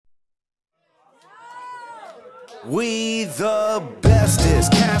We the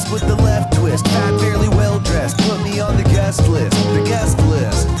bestest, cast with the left twist, fat, fairly well dressed. Put me on the guest list, the guest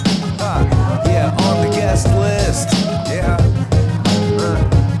list. Yeah, on the guest list. Yeah.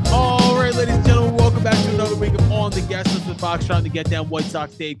 All right, ladies and gentlemen, welcome back to another week of On the Guest List with Foxtrot, the Get Down White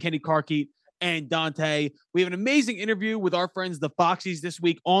Sox Dave, Kenny Carkey, and Dante. We have an amazing interview with our friends, the Foxies, this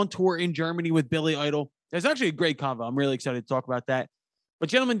week on tour in Germany with Billy Idol. It's actually a great convo. I'm really excited to talk about that. But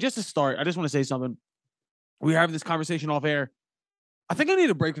gentlemen, just to start, I just want to say something. We were having this conversation off air. I think I need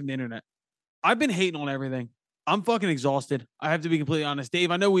a break from the internet. I've been hating on everything. I'm fucking exhausted. I have to be completely honest.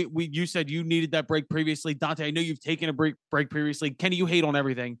 Dave, I know you said you needed that break previously. Dante, I know you've taken a break previously. Kenny, you hate on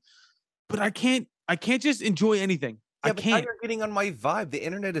everything. But I can't just enjoy anything. Yeah, I but can't. now you're getting on my vibe. The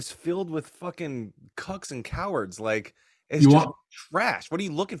internet is filled with fucking cucks and cowards. Like, it's just trash. What are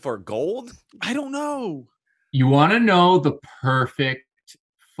you looking for? Gold? I don't know. You want to know the perfect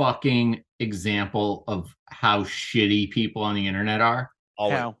fucking example of how shitty people on the internet are?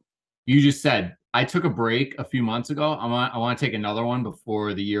 How? You just said, I took a break a few months ago. I want to take another one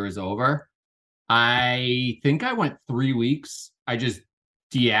before the year is over. I think I went 3 weeks. I just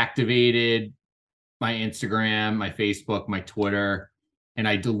deactivated my Instagram, my Facebook, my Twitter, and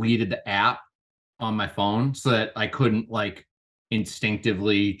I deleted the app on my phone so that I couldn't like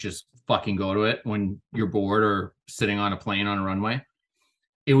instinctively just fucking go to it when you're bored or sitting on a plane on a runway.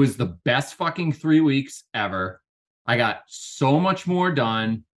 It was the best fucking 3 weeks ever. I got so much more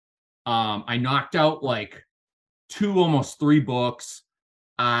done. I knocked out like almost 3 books.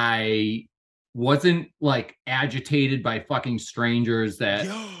 I wasn't like agitated by fucking strangers that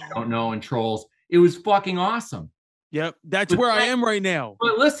I don't know and trolls. It was fucking awesome. Yep, that's where I am right now.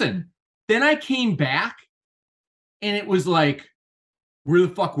 But listen, then I came back and it was like, where the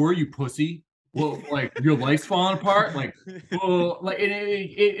fuck were you, pussy? Well, like your life's falling apart. Like, well, like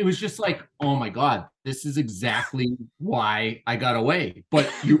it was just like, oh my God, this is exactly why I got away. But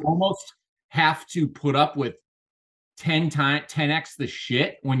you almost have to put up with 10x the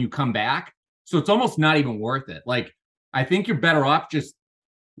shit when you come back. So it's almost not even worth it. Like, I think you're better off just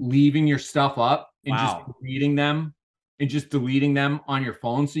leaving your stuff up and just deleting them on your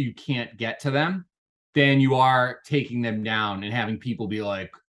phone so you can't get to them than you are taking them down and having people be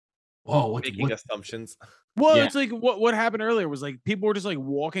like, whoa, what's assumptions? Well, yeah. It's like what happened earlier was like people were just like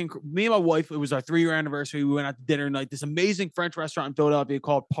walking. Me and my wife, it was our 3-year anniversary. We went out to dinner night. This amazing French restaurant in Philadelphia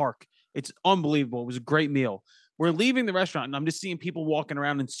called Park. It's unbelievable. It was a great meal. We're leaving the restaurant and I'm just seeing people walking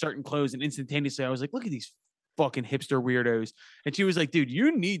around in certain clothes, and instantaneously I was like, look at these fucking hipster weirdos. And she was like, dude,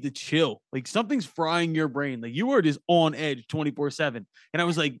 you need to chill. Like something's frying your brain. Like you are just on edge 24/7. And I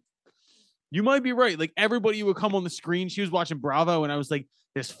was like, you might be right. Like everybody would come on the screen. She was watching Bravo and I was like,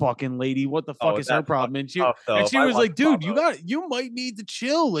 this fucking lady, what the fuck is her problem? And she was like, dude, you might need to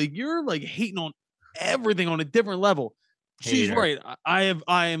chill. Like you're like hating on everything on a different level. She's right. I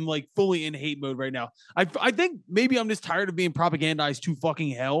am like fully in hate mode right now. I think maybe I'm just tired of being propagandized to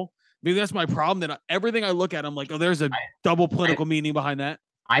fucking hell. Maybe that's my problem, that everything I look at, I'm like, oh, there's a double political meaning behind that.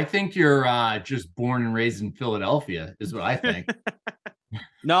 I think you're just born and raised in Philadelphia is what I think.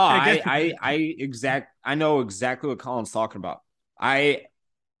 No, I know exactly what Colin's talking about.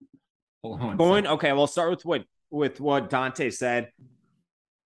 We'll start with what Dante said.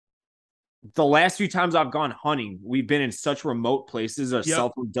 The last few times I've gone hunting, we've been in such remote places, our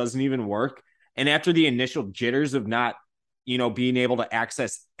cell phone doesn't even work. And after the initial jitters of not, being able to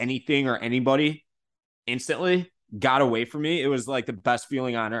access anything or anybody instantly got away from me, it was like the best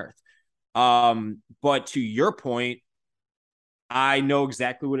feeling on earth. But to your point, I know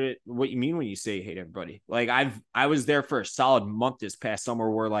exactly what you mean when you say you hate everybody. Like I was there for a solid month this past summer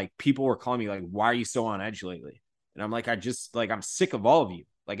where like people were calling me like, why are you so on edge lately? And I'm like, I'm sick of all of you.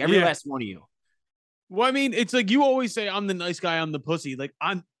 Like every last one of you. Well, I mean, it's like you always say, I'm the nice guy, I'm the pussy. Like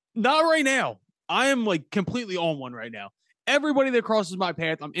I'm not right now. I am like completely on one right now. Everybody that crosses my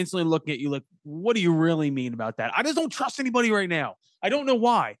path, I'm instantly looking at you like, what do you really mean about that? I just don't trust anybody right now. I don't know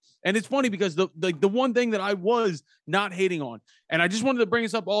why. And it's funny because the one thing that I was not hating on, and I just wanted to bring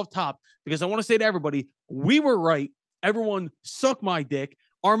this up off top because I want to say to everybody, we were right. Everyone suck my dick.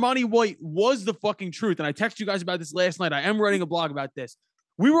 Armani White was the fucking truth. And I texted you guys about this last night. I am writing a blog about this.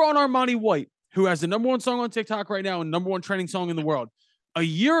 We were on Armani White, who has the #1 song on TikTok right now and #1 trending song in the world. A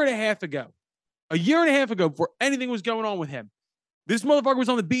year and a half ago, before anything was going on with him, this motherfucker was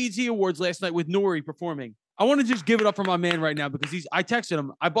on the BET Awards last night with Nori performing. I want to just give it up for my man right now because I texted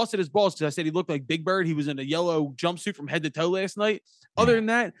him. I busted his balls because I said he looked like Big Bird. He was in a yellow jumpsuit from head to toe last night. Other than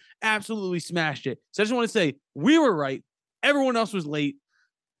that, absolutely smashed it. So I just want to say we were right. Everyone else was late.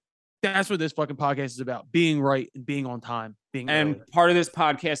 That's what this fucking podcast is about. Being right and being on time. And part of this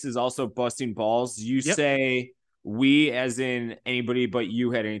podcast is also busting balls. You say we, as in anybody but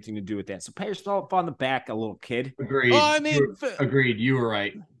you, had anything to do with that. So pat yourself on the back, a little kid. Agreed. I mean, agreed. You were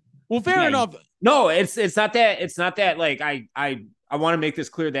right. Well, fair enough. No, it's not that. It's not that. Like I want to make this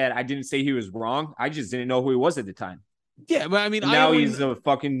clear that I didn't say he was wrong. I just didn't know who he was at the time. Yeah, but I mean, now he's a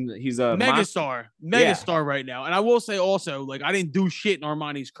megastar right now. And I will say also, like, I didn't do shit in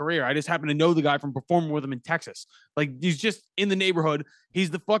Armani's career. I just happen to know the guy from performing with him in Texas. Like, he's just in the neighborhood.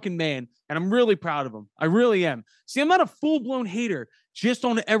 He's the fucking man, and I'm really proud of him. I really am. See, I'm not a full-blown hater just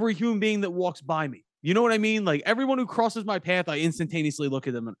on every human being that walks by me. You know what I mean? Like, everyone who crosses my path, I instantaneously look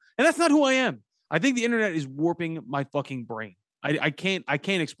at them, and that's not who I am. I think the internet is warping my fucking brain. I can't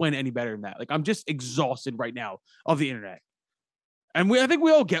explain it any better than that. Like, I'm just exhausted right now of the internet. And I think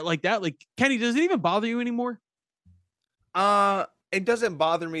we all get like that. Like, Kenny, does it even bother you anymore? It doesn't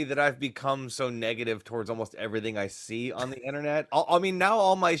bother me that I've become so negative towards almost everything I see on the internet. I mean, now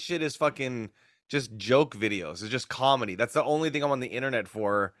all my shit is fucking just joke videos. It's just comedy. That's the only thing I'm on the internet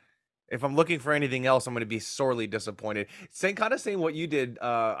for. If I'm looking for anything else, I'm going to be sorely disappointed. Saying what you did.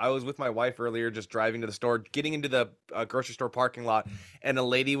 I was with my wife earlier, just driving to the store, getting into the grocery store parking lot, and a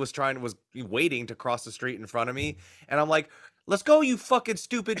lady was waiting to cross the street in front of me, and I'm like, "Let's go, you fucking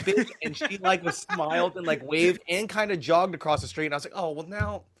stupid bitch!" And she like was smiled and like waved and kind of jogged across the street, and I was like, "Oh well,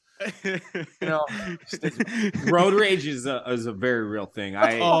 now." Road rage is a very real thing.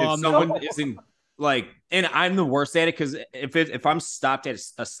 If someone isn't like, and I'm the worst at it because if I'm stopped at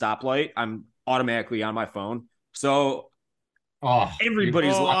a stoplight, I'm automatically on my phone. So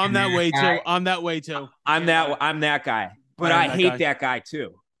everybody's I'm that way too. I'm that way too. I'm that guy. But I hate that guy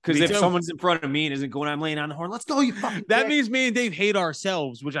too. Because if someone's in front of me and isn't going, I'm laying on the horn. Let's go, you fucking That means me and Dave hate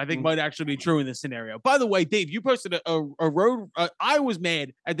ourselves, which I think might actually be true in this scenario. By the way, Dave, you posted a road. I was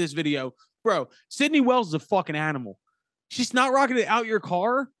mad at this video. Bro, Sydney Wells is a fucking animal. She's not rocking it out your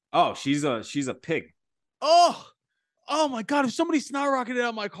car. Oh, she's a pig. Oh my God. If somebody snot rocketed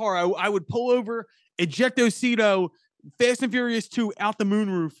out my car, I would pull over, ejectocito, Fast and Furious 2 out the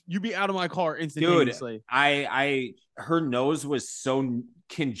moonroof. You'd be out of my car instantaneously. Dude, her nose was so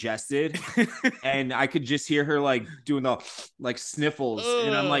congested and I could just hear her like doing the like sniffles.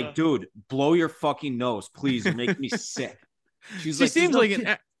 And I'm like, dude, blow your fucking nose, please. You're making me sick. She seems like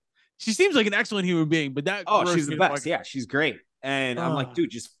an excellent human being, but she's the best. Yeah, she's great. And I'm like,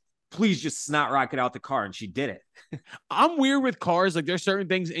 dude, please just snot rocket out the car. And she did it. I'm weird with cars. Like, there's certain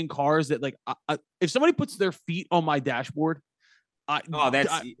things in cars that, like, if somebody puts their feet on my dashboard,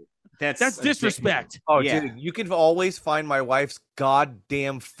 that's disrespect. Dude, you can always find my wife's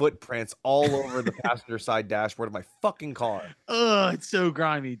goddamn footprints all over the passenger side dashboard of my fucking car. Oh, it's so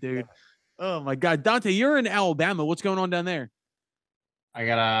grimy, dude. Oh my God, Dante, you're in Alabama. What's going on down there? I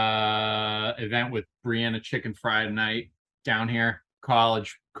got a event with Brianna Chicken Friday night down here.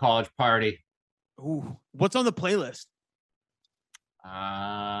 College party. Ooh, what's on the playlist?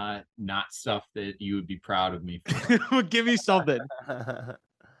 Not stuff that you would be proud of me for. Give me something.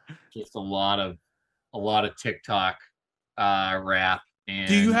 Just a lot of TikTok rap. And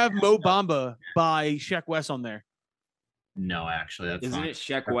do you have Mo Bamba by Sheck West on there? No, actually, isn't it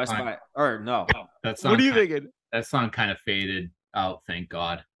Sheck West by or no? That's what are you thinking? That song kind of faded out, thank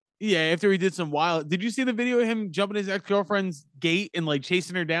God. Yeah, after he did some wild. Did you see the video of him jumping his ex-girlfriend's gate and like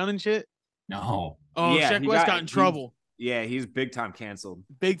chasing her down and shit? No. Oh, yeah, Sheck West got in trouble. He's big time canceled.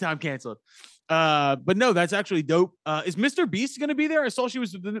 But no, that's actually dope. Is Mr. Beast going to be there? I saw she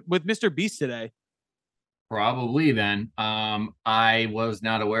was with Mr. Beast today. Probably then. I was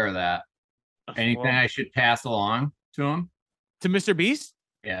not aware of that. Anything I should pass along to him? To Mr. Beast?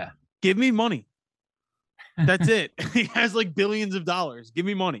 Yeah. Give me money. That's it. He has like billions of dollars. Give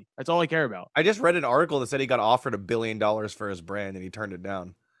me money. That's all I care about. I just read an article that said he got offered $1 billion for his brand and he turned it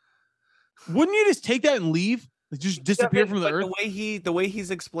down. Wouldn't you just take that and leave? Just disappear from the earth? The way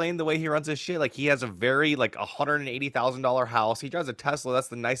he's explained, the way he runs his shit, like he has a very like $180,000 house. He drives a Tesla. That's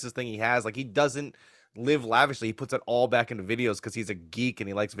the nicest thing he has. Like he doesn't live lavishly. He puts it all back into videos because he's a geek and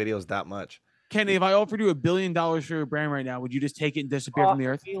he likes videos that much. Kenny, if I offered you $1 billion for your brand right now, would you just take it and disappear from the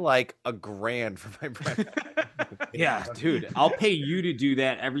earth? Like $1,000 for my brand. Yeah, dude, I'll pay you to do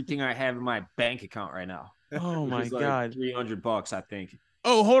that. Everything I have in my bank account right now. Oh my God, $300, I think.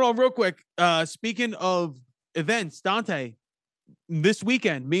 Oh, hold on, real quick. Speaking of events, Dante, this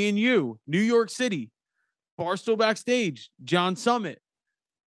weekend, me and you, New York City, Barstool Backstage, John Summit.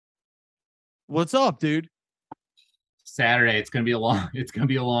 What's up, dude? Saturday. It's gonna be a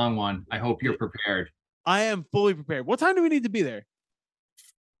long one. I hope you're prepared. I am fully prepared. What time do we need to be there?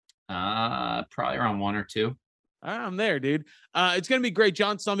 Probably around 1 or 2. I'm there, dude. It's gonna be great.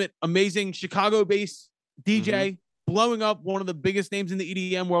 John Summit, amazing Chicago-based DJ, blowing up one of the biggest names in the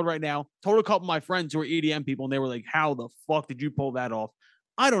EDM world right now. Told a couple of my friends who are EDM people, and they were like, how the fuck did you pull that off?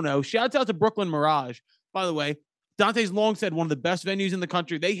 I don't know. Shouts out to Brooklyn Mirage. By the way, Dante's long said one of the best venues in the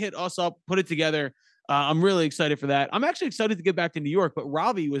country. They hit us up, put it together. I'm really excited for that. I'm actually excited to get back to New York, but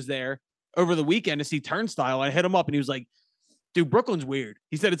Robbie was there over the weekend to see Turnstile. I hit him up and he was like, dude, Brooklyn's weird.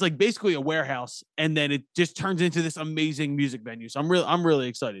 He said it's like basically a warehouse, and then it just turns into this amazing music venue. So I'm really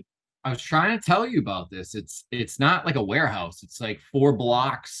excited. I was trying to tell you about this. It's not like a warehouse. It's like 4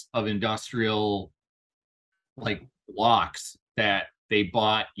 blocks of industrial like blocks that they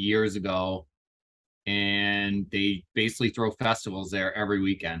bought years ago, and they basically throw festivals there every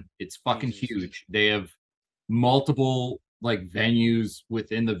weekend. It's fucking huge. They have multiple like venues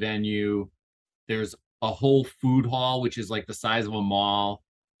within the venue. There's a whole food hall, which is like the size of a mall.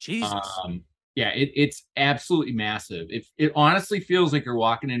 Jesus. Yeah, it's absolutely massive. It honestly feels like you're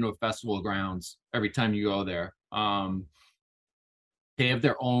walking into a festival grounds every time you go there. They have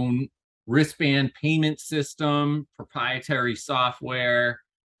their own wristband payment system, proprietary software.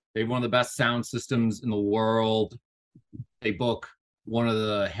 They have one of the best sound systems in the world. They book one of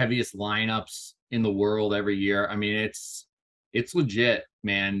the heaviest lineups in the world every year. I mean, it's legit,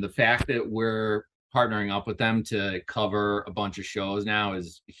 man. The fact that we're partnering up with them to cover a bunch of shows now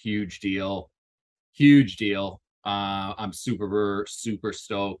is a huge deal. Huge deal. I'm super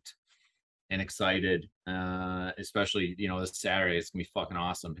stoked and excited. Especially, this Saturday. It's gonna be fucking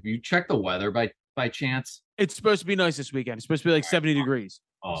awesome. Have you checked the weather by chance? It's supposed to be nice this weekend. It's supposed to be like 70 degrees.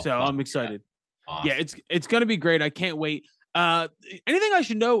 Oh, so I'm excited. Yeah. Awesome. Yeah, it's gonna be great. I can't wait. Anything I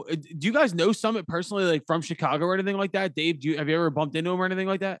should know? Do you guys know Summit personally, like from Chicago or anything like that? Dave, have you ever bumped into him or anything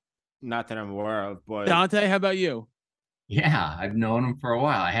like that? Not that I'm aware of, but Dante, how about you? Yeah, I've known him for a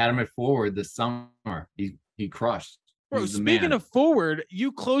while. I had him at Forward this summer. He crushed. Bro, speaking of Forward,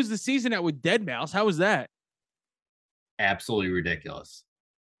 you closed the season out with Deadmau5. How was that? Absolutely ridiculous.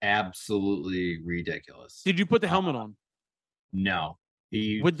 Absolutely ridiculous. Did you put the helmet on? No.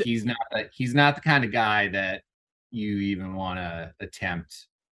 He's not the kind of guy that you even want to attempt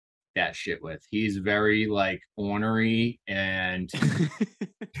that shit with. He's very like ornery and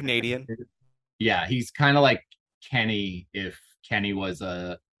Canadian. Yeah, he's kind of like Kenny if Kenny was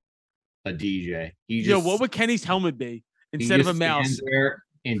a DJ. What would Kenny's helmet be instead of a mouse? There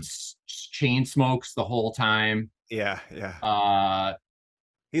and chain smokes the whole time. Yeah.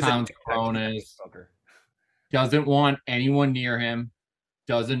 He's pounds Coronas. Doesn't want anyone near him.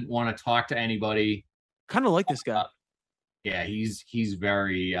 Doesn't want to talk to anybody. Kind of like this guy. Yeah, he's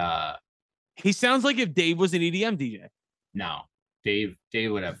very. He sounds like if Dave was an EDM DJ. No, Dave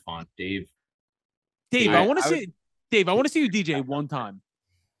would have fun. Dave, I want to see. Dave, I want to see you DJ one time.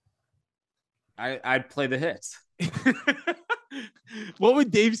 I'd play the hits. What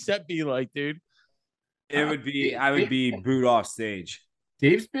would Dave's set be like, dude? It would be. I would be booed off stage.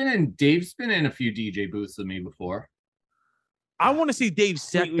 Dave's been in a few DJ booths with me before. I want to see Dave's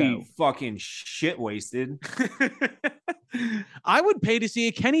set though. Fucking shit wasted. I would pay to see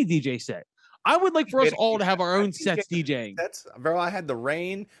a Kenny DJ set. I would like for us all to have our own sets DJing. Bro, I had the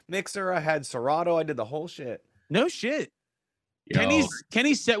Rain mixer. I had Serato. I did the whole shit. No shit. Yo.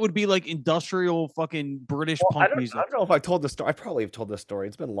 Kenny's set would be like industrial fucking British punk music. I don't know if I told the story. I probably have told this story.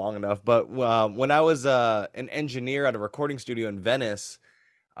 It's been long enough. But when I was an engineer at a recording studio in Venice,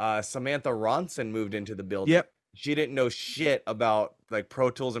 Samantha Ronson moved into the building. Yep. She didn't know shit about like Pro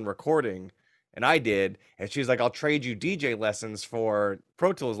Tools and recording, and I did. And she's like, "I'll trade you DJ lessons for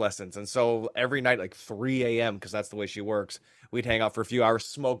Pro Tools lessons." And so every night, like 3 a.m., because that's the way she works, we'd hang out for a few hours,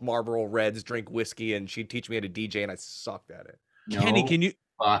 smoke Marlboro Reds, drink whiskey, and she'd teach me how to DJ, and I sucked at it. Kenny, can you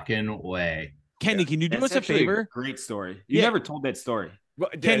fucking way? Kenny, can you do us a favor? Great story. You never told that story.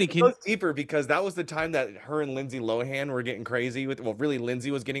 Well, Kenny, it goes deeper because that was the time that her and Lindsay Lohan were getting crazy with. Well, really,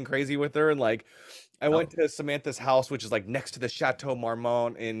 Lindsay was getting crazy with her, and like, I went to Samantha's house, which is like next to the Chateau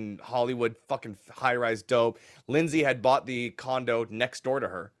Marmont in Hollywood, fucking high-rise dope. Lindsay had bought the condo next door to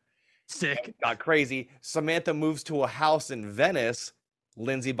her. Sick. Got crazy. Samantha moves to a house in Venice.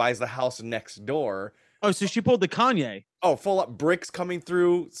 Lindsay buys the house next door. Oh, so she pulled the Kanye. Oh, full up bricks coming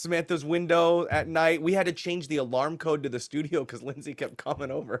through Samantha's window at night. We had to change the alarm code to the studio because Lindsay kept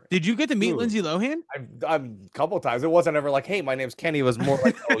coming over. Did you get to meet Lindsay Lohan? I've a couple times. It wasn't ever like, "Hey, my name's Kenny." It was more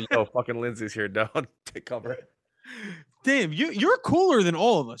like, "Oh, yo, fucking Lindsay's here, don't take cover." Damn, you're cooler than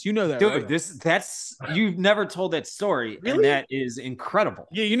all of us. You know that, Dude, right? that's you've never told that story, Really? and that is incredible.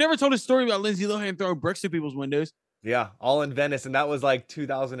 Yeah, you never told a story about Lindsay Lohan throwing bricks at people's windows. Yeah, all in Venice, and that was like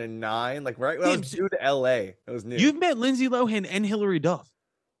 2009. Like right when I was due to LA. It was new. You've met Lindsay Lohan and Hillary Duff.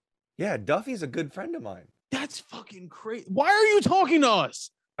 Yeah, Duffy's a good friend of mine. That's fucking crazy. Why are you talking to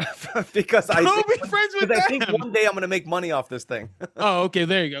us? because I Go think, be friends with because I think them. one day I'm gonna make money off this thing. Oh, okay.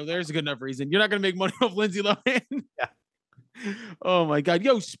 There you go. There's a good enough reason. You're not gonna make money off Lindsay Lohan. Yeah. Oh my god.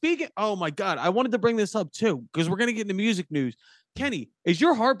 Yo, speaking. Oh my god. I wanted to bring this up too because we're gonna get into music news. Kenny, is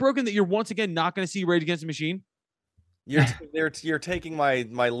your heart broken that you're once again not gonna see Rage Against the Machine? You're taking my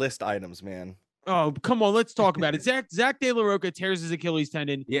list items, man. Oh, come on, let's talk about it. Zach De La Rocha tears his Achilles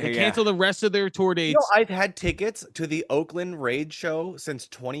tendon. Yeah, They yeah. cancel the rest of their tour You dates. know, I've had tickets to the Oakland Rage show since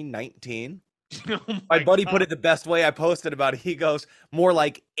 2019. Oh My buddy God. put it the best way. I posted about it. He goes, more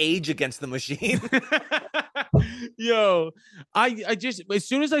like Age Against the Machine. Yo, I just as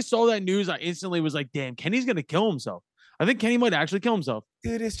soon as I saw that news, I instantly was like, damn, Kenny's gonna kill himself. I think Kenny might actually kill himself.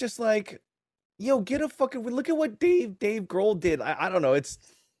 Dude, it's just like, yo, get a fucking look at what Dave Grohl did. I don't know.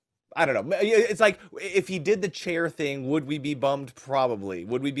 I don't know. It's like if he did the chair thing, would we be bummed? Probably.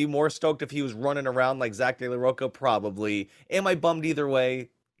 Would we be more stoked if he was running around like Zach De La Rocha? Probably. Am I bummed either way?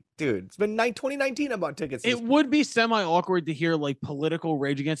 Dude, it's been 2019 about tickets. It would be semi awkward to hear like political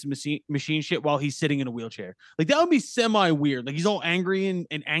Rage Against the Machine shit while he's sitting in a wheelchair. Like that would be semi weird. Like he's all angry and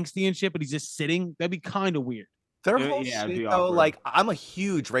angsty and shit, but he's just sitting. That'd be kind of weird. Their Yeah, whole it'd be shit, though, awkward. like I'm a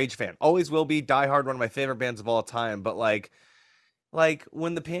huge Rage fan. Always will be. Die Hard, one of my favorite bands of all time. But like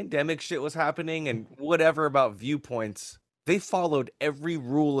when the pandemic shit was happening and whatever about viewpoints, they followed every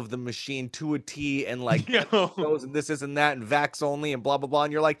rule of the machine to a T and like Yo. shows and this isn't that and vax only and blah blah blah.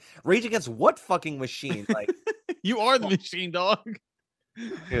 And you're like, Rage Against what fucking machine? Like, You are the machine, dog.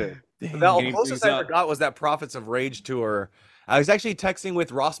 dude. Damn. The And he closest brings I up- forgot was that Prophets of Rage tour. I was actually texting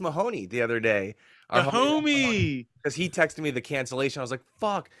with Ross Mahoney the other day. The homie. Because he texted me the cancellation. I was like,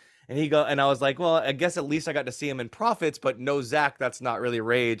 fuck. And I was like, well, I guess at least I got to see him in Profits, but no Zach, that's not really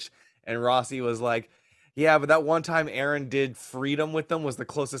Rage. And Rossi was like, yeah, but that one time Aaron did Freedom with them was the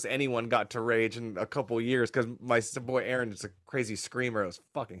closest anyone got to Rage in a couple years. Because my boy Aaron is a crazy screamer. It was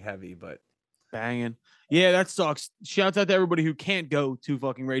fucking heavy, but Banging. Yeah, that sucks. Shouts out to everybody who can't go to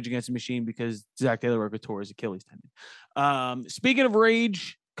fucking Rage Against the Machine because Zach De La Rocha tore his Achilles tendon. Speaking of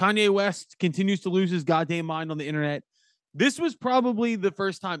Rage, Kanye West continues to lose his goddamn mind on the internet. This was probably the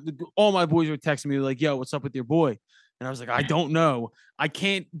first time all my boys were texting me like, yo, what's up with your boy? And I was like, I don't know. I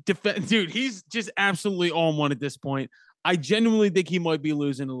can't defend. Dude, he's just absolutely on one at this point. I genuinely think he might be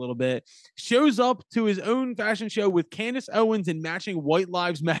losing a little bit. Shows up to his own fashion show with Candace Owens and matching White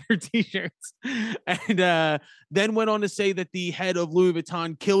Lives Matter t-shirts. And then went on to say that the head of Louis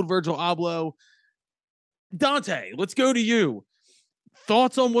Vuitton killed Virgil Abloh. Dante, let's go to you.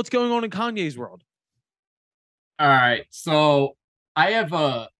 Thoughts on what's going on in Kanye's world? All right. So I have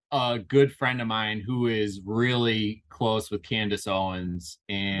a good friend of mine who is really close with Candace Owens.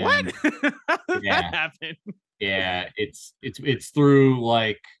 And What? How did Yeah. that happen? yeah, it's through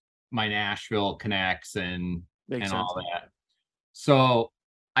like my Nashville connects and Makes sense. all that. So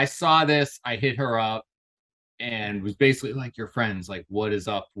I saw this, I hit her up and was basically like, your friends, like, what is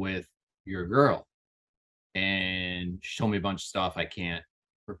up with your girl? And she told me a bunch of stuff I can't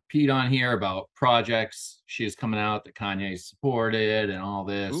repeat on here about projects she is coming out that Kanye supported and all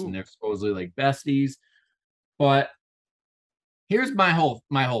this, Ooh. and they're supposedly like besties. But here's my whole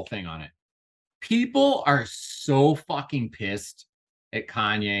thing on it. People are so fucking pissed at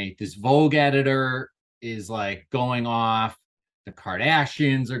Kanye. This Vogue editor is like going off. The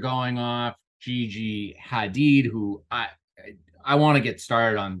Kardashians are going off. Gigi Hadid, who I want to get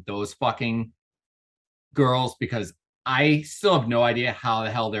started on those fucking girls because I still have no idea how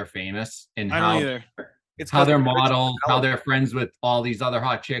the hell they're famous and I don't either. it's how 'cause they're of Rich models, how Malik. they're friends with all these other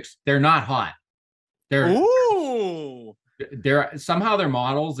hot chicks. They're not hot. Ooh. They're somehow they're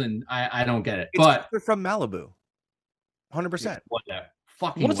models, and I don't get it. It's 'cause But they're from Malibu. 100%. whatever.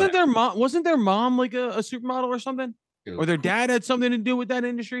 Fucking Wasn't whatever. their mom like a supermodel or something? Dude, Or their dad had something to do with that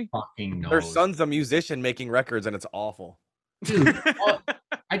industry? fucking Their knows. son's a musician making records and it's awful. Dude,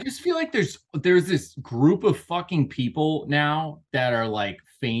 I just feel like there's this group of fucking people now that are like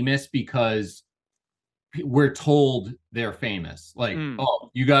famous because we're told they're famous. Like, Mm.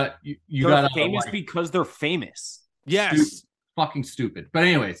 oh, you got They're out famous like, because they're famous. Yes. fucking stupid. But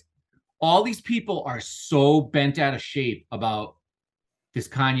anyways, all these people are so bent out of shape about this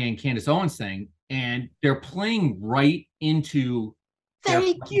Kanye and Candace Owens thing, and they're playing right into their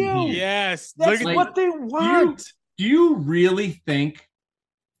Thank fucking you. hand. Yes. That's Look at like- what they want. Do you really think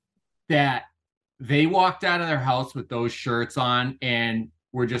that they walked out of their house with those shirts on and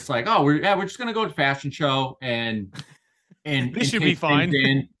we're just like, oh, we're just gonna go to fashion show and This should be take things fine.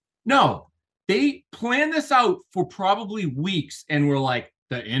 in? No, they planned this out for probably weeks and we're like,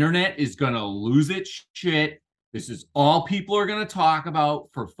 the internet is gonna lose its shit. This is all people are gonna talk about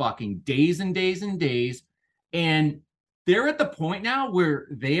for fucking days and days and days. And they're at the point now where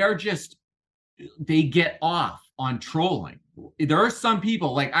they get off on trolling. There are some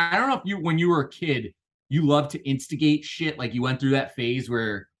people, like, I don't know if when you were a kid, you loved to instigate shit. Like you went through that phase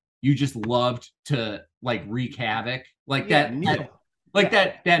where you just loved to like wreak havoc. Like that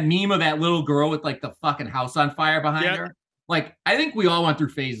meme of that little girl with like the fucking house on fire behind her. Like, I think we all went through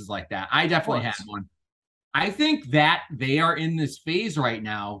phases like that. I definitely had one. I think that they are in this phase right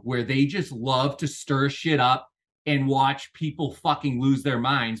now where they just love to stir shit up and watch people fucking lose their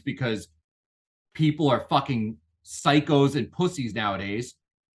minds because people are fucking psychos and pussies nowadays.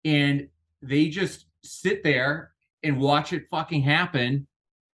 And they just sit there and watch it fucking happen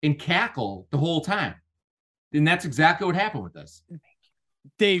and cackle the whole time. And that's exactly what happened with this.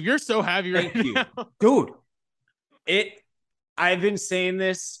 Dave, you're so happy right now. Dude. I've been saying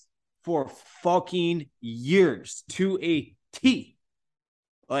this for fucking years to a T.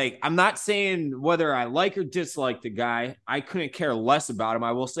 Like, I'm not saying whether I like or dislike the guy. I couldn't care less about him.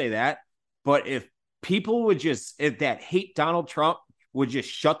 I will say that. But if people would if that hate Donald Trump would just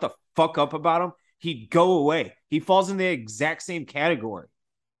shut the fuck up about him, he'd go away. He falls in the exact same category.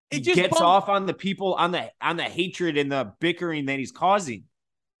 He gets off on the people on the hatred and the bickering that he's causing.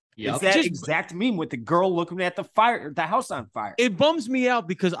 Yep. It's that exact meme with the girl looking at the house on fire. It bums me out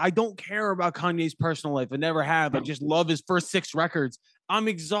because I don't care about Kanye's personal life. I never have. I just love his first 6 records. I'm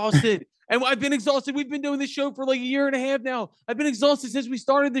exhausted. And I've been exhausted. We've been doing this show for like a year and a half now. I've been exhausted since we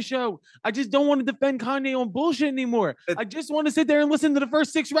started the show. I just don't want to defend Kanye on bullshit anymore. I just want to sit there and listen to the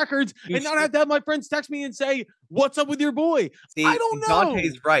first 6 records and not have to have my friends text me and say, what's up with your boy? See, I don't know.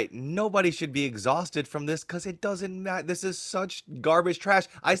 Dante's right. Nobody should be exhausted from this because it doesn't matter. This is such garbage trash.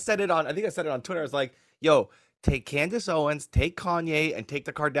 I think I said it on Twitter. I was like, yo, take Candace Owens, take Kanye, and take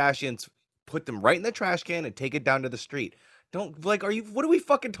the Kardashians, put them right in the trash can and take it down to the street. Don't what are we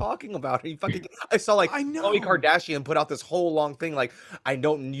fucking talking about? Are you fucking I saw like Khloe Kardashiam put out this whole long thing like I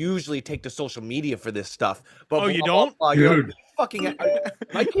don't usually take to social media for this stuff. But you don't? Dude. Fucking am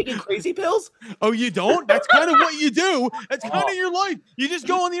I taking crazy pills? Oh, you don't? That's kind of what you do. That's kind of your life. You just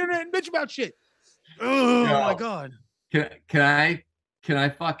go on the internet and bitch about shit. Oh my god. Can I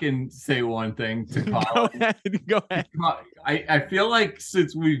fucking say one thing to Colin? Go ahead. I feel like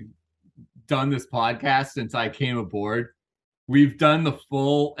since we've done this podcast, since I came aboard, we've done the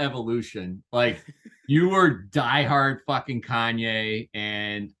full evolution. Like, you were diehard fucking Kanye,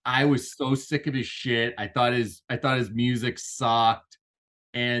 and I was so sick of his shit. I thought his music sucked.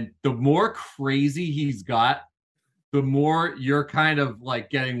 And the more crazy he's got, the more you're kind of like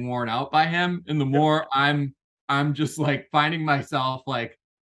getting worn out by him, and the more I'm just like finding myself like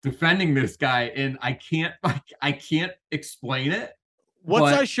defending this guy, and I can't explain it.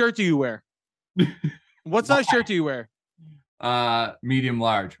 What size shirt do you wear? What size shirt do you wear? Medium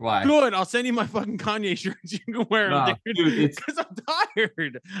large. Why? Good. I'll send you my fucking Kanye shirts. You can wear them, dude. Because I'm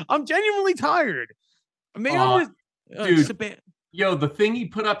tired. I'm genuinely tired. Maybe dude, yo, the thing he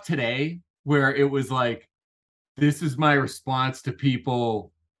put up today, where it was like, "This is my response to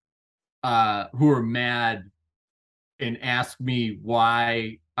people who are mad and ask me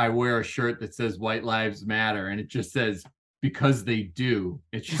why I wear a shirt that says White Lives Matter," and it just says because they do.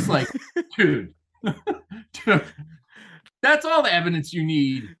 It's just like, dude. That's all the evidence you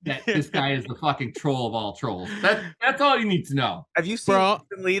need that this guy is the fucking troll of all trolls. That's all you need to know. Have you seen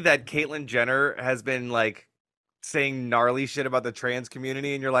recently that Caitlyn Jenner has been like saying gnarly shit about the trans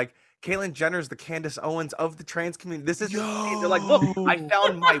community? And you're like, Caitlyn Jenner's the Candace Owens of the trans community. This is insane. They're like, look, I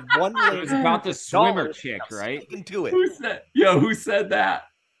found my one lane. It was about the swimmer chick, right? Into it. Who said that?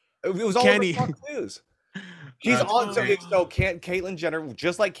 It was all over Fox News. She's on Caitlyn Jenner,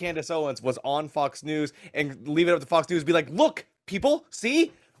 just like Candace Owens, was on Fox News and leave it up to Fox News. Be like, look, people,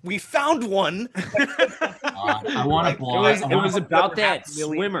 see, we found one. I want to blow. It was about that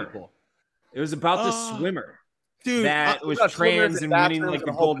swimmer. It was about the swimmer, dude. That was trans and winning like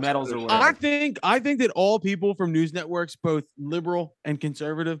the gold medals or whatever. I think that all people from news networks, both liberal and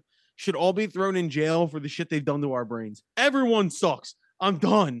conservative, should all be thrown in jail for the shit they've done to our brains. Everyone sucks. I'm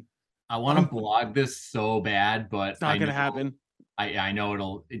done. I want to blog this so bad, but it's not going to happen. I know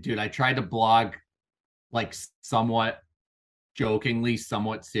it'll, dude. I tried to blog like somewhat jokingly,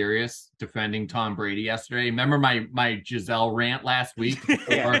 somewhat serious, defending Tom Brady yesterday. Remember my Giselle rant last week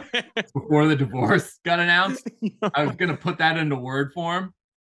before the divorce got announced? I was going to put that into word form,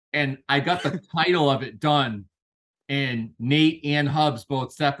 and I got the title of it done. And Nate and Hubs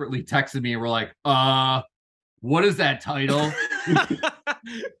both separately texted me and were like, what is that title?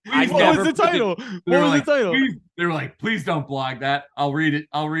 What was the title? What was the title? They were like, please don't blog that. I'll read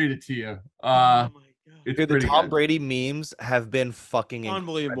it to you. Oh my God. Dude, the Tom Brady memes have been fucking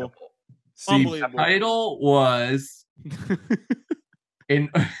unbelievable. See, the title was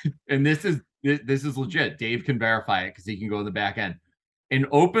And this is legit. Dave can verify it because he can go in the back end. An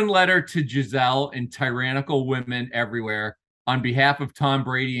open letter to Giselle and tyrannical women everywhere on behalf of Tom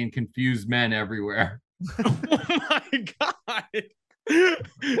Brady and confused men everywhere. Oh my God.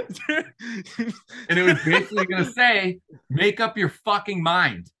 And it was basically going to say, make up your fucking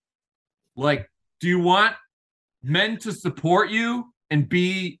mind. Like, do you want men to support you and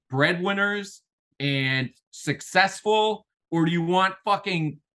be breadwinners and successful? Or do you want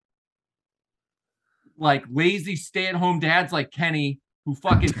fucking like lazy stay-at-home dads like Kenny who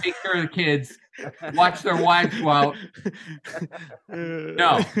fucking take care of the kids, watch their wives go out?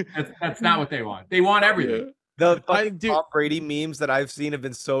 No, that's not what they want. They want everything. The fucking Tom Brady memes that I've seen have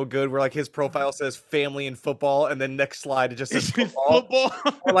been so good. Where like his profile says "family and football," and then next slide it just says football.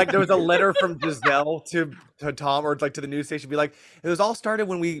 Or like there was a letter from Giselle to Tom, or like to the news station, be like, "It was all started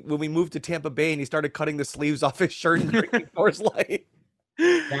when we moved to Tampa Bay, and he started cutting the sleeves off his shirt and drinking Coors Light."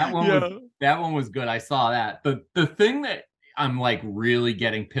 That one was good. I saw that. The thing that I'm like really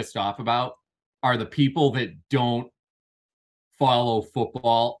getting pissed off about are the people that don't follow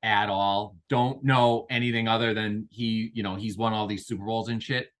football at all, don't know anything other than he's won all these Super Bowls and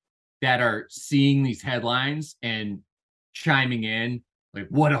shit, that are seeing these headlines and chiming in like,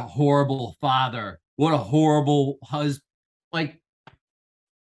 what a horrible father, what a horrible husband. Like,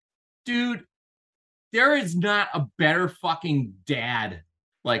 dude, there is not a better fucking dad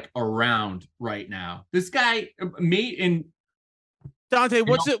like around right now. This guy, me and Dante,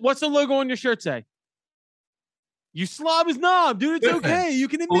 what's the logo on your shirt say? You slob his knob, dude. It's okay. You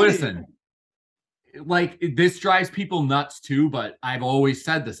can admit it. Like, this drives people nuts too, but I've always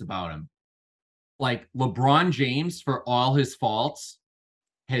said this about him. Like, LeBron James, for all his faults,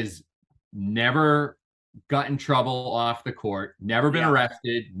 has never got in trouble off the court, never been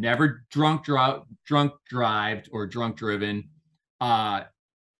arrested, never drunk drived or drunk driven,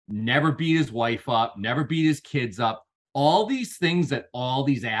 never beat his wife up, never beat his kids up. All these things that all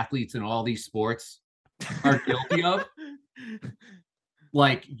these athletes in all these sports are guilty of.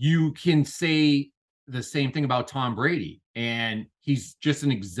 Like, you can say the same thing about Tom Brady, and he's just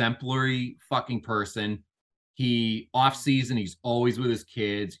an exemplary fucking person. He off season, he's always with his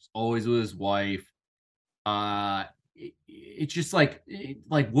kids, he's always with his wife. It's just like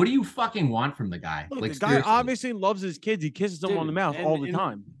what do you fucking want from the guy? Look, like, the guy obviously loves his kids. He kisses them on the mouth all the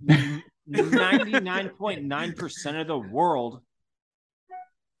time. 99.9% of the world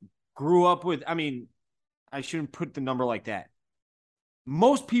grew up with, I mean, I shouldn't put the number like that.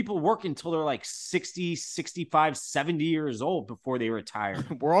 Most people work until they're like 60, 65, 70 years old before they retire.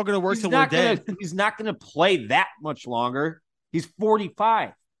 We're all going to work till we're dead. He's not going to play that much longer. He's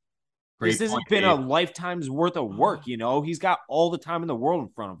 45. This hasn't been a lifetime's worth of work, you know? He's got all the time in the world in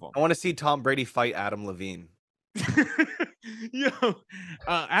front of him. I want to see Tom Brady fight Adam Levine.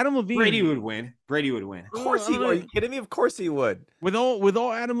 Adam Levine. Brady would win. Of course he would. Are you kidding me? Of course he would. With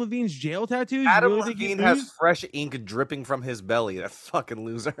all Adam Levine's jail tattoos, Adam Levine has fresh ink dripping from his belly. That fucking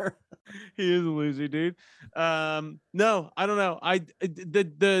loser. He is a loser, dude. No, I don't know.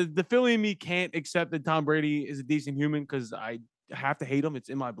 The Philly in me can't accept that Tom Brady is a decent human because I have to hate him. It's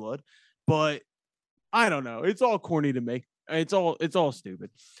in my blood. But I don't know. It's all corny to me. It's all stupid.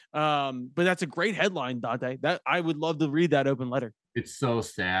 But that's a great headline, Dante. That I would love to read that open letter. It's so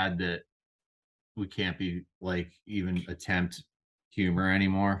sad that we can't be like even attempt humor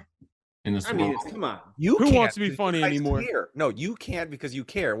anymore in this world. Come on. Who wants to be funny anymore? No, you can't because you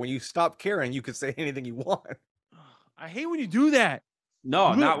care. When you stop caring, you can say anything you want. I hate when you do that.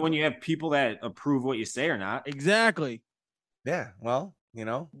 No, not when you have people that approve what you say or not. Exactly. Yeah, well, you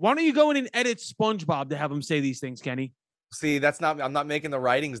know. Why don't you go in and edit SpongeBob to have him say these things, Kenny? See, I'm not making the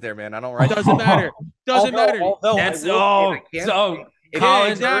writings there, man. I don't write. Doesn't matter. Doesn't matter. That's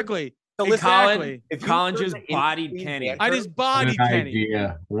Colin, exactly. So listen, Colin just bodied Kenny. I just bodied Kenny.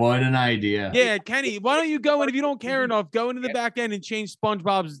 What an idea. Yeah, Kenny, why don't you go in, if you don't care enough, go into the back end and change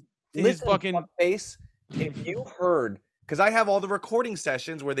SpongeBob's fucking face. If you heard, because I have all the recording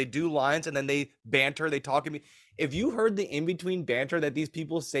sessions where they do lines and then they banter, they talk to me. If you heard the in-between banter that these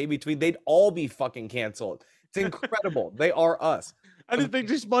people say between, they'd all be fucking canceled. It's incredible. They are us. I just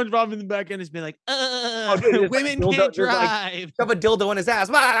picture SpongeBob in the back end has been like, women can't drive. Shove a dildo in his ass.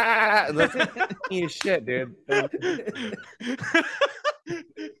 That's shit, dude.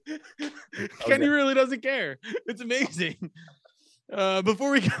 Kenny really doesn't care. It's amazing.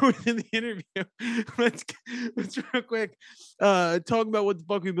 Before we go into the interview, let's real quick talk about what the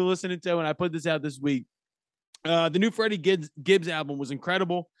fuck we've been listening to. And I put this out this week. The new Freddie Gibbs album was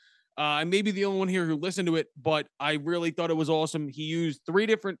incredible. I may be the only one here who listened to it, but I really thought it was awesome. He used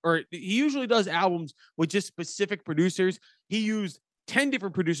he usually does albums with just specific producers. He used 10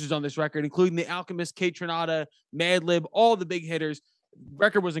 different producers on this record, including The Alchemist, Kate Trinata, Madlib, all the big hitters.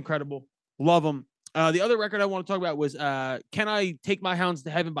 Record was incredible. Love them. The other record I want to talk about was Can I Take My Hounds to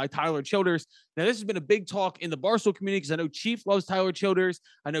Heaven by Tyler Childers. Now, this has been a big talk in the Barstool community because I know Chief loves Tyler Childers.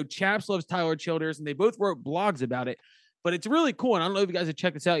 I know Chaps loves Tyler Childers, and they both wrote blogs about it. But it's really cool, and I don't know if you guys have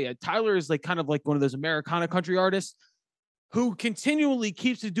checked this out yet. Tyler is like kind of like one of those Americana country artists who continually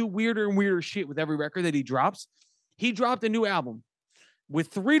keeps to do weirder and weirder shit with every record that he drops. He dropped a new album with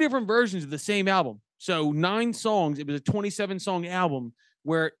 3 different versions of the same album. So 9 songs. It was a 27-song album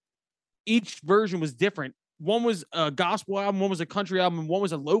where each version was different. One was a gospel album, one was a country album, and one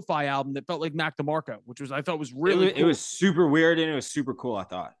was a lo-fi album that felt like Mac DeMarco, which was I thought was really cool. It was super weird and it was super cool, I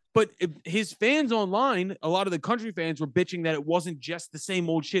thought. But his fans online, a lot of the country fans were bitching that it wasn't just the same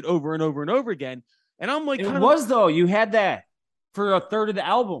old shit over and over and over again. And I'm like, it was though. You had that for a third of the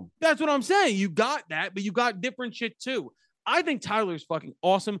album. That's what I'm saying. You got that, but you got different shit too. I think Tyler's fucking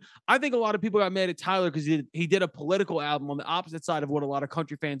awesome. I think a lot of people got mad at Tyler because he did a political album on the opposite side of what a lot of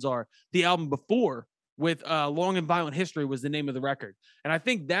country fans are. The album before with Long and Violent History was the name of the record. And I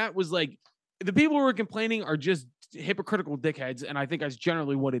think that was like, the people who were complaining are just hypocritical dickheads. And I think that's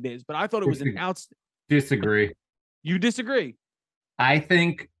generally what it is. But I thought it was an Disagree. You disagree? I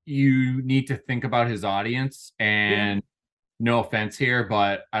think you need to think about his audience, and no offense here,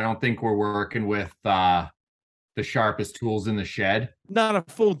 but I don't think we're working with the sharpest tools in the shed. Not a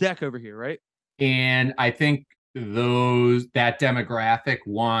full deck over here, right? And I think that demographic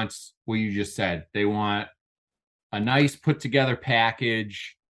wants what you just said. They want a nice put together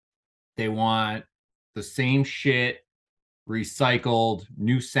package. They want the same shit recycled,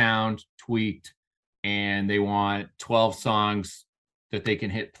 new sound, tweaked, and they want 12 songs that they can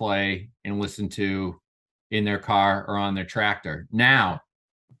hit play and listen to in their car or on their tractor. Now,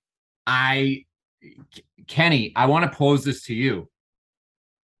 Kenny, I want to pose this to you.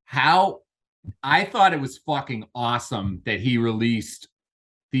 I thought it was fucking awesome that he released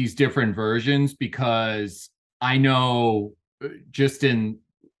these different versions, because I know just in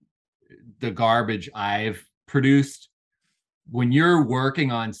the garbage I've produced, when you're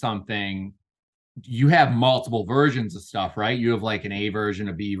working on something, you have multiple versions of stuff, right? You have like an A version,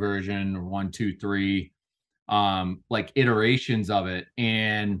 a B version, or 1, 2, 3, like iterations of it.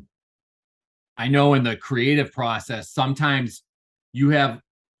 And I know in the creative process, sometimes you have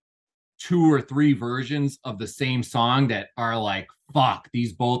 2 or 3 versions of the same song that are like, fuck,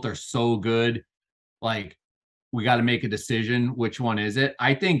 these both are so good. Like, we got to make a decision. Which one is it?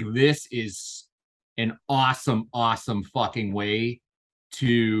 I think this is an awesome, awesome fucking way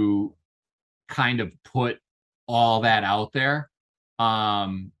to kind of put all that out there.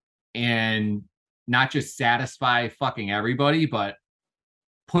 And not just satisfy fucking everybody, but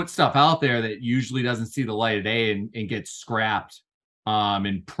put stuff out there that usually doesn't see the light of day and gets scrapped.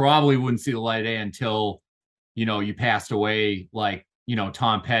 And probably wouldn't see the light of day until, you passed away, like,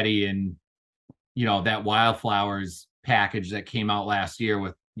 Tom Petty and, that Wildflowers package that came out last year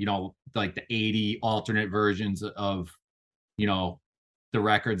with, like the 80 alternate versions of, the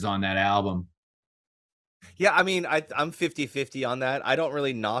records on that album. Yeah, I mean, I'm 50-50 on that. I don't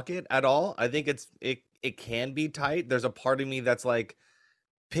really knock it at all. I think it can be tight. There's a part of me that's like,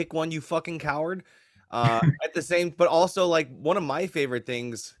 pick one, you fucking coward. At the same, but also like one of my favorite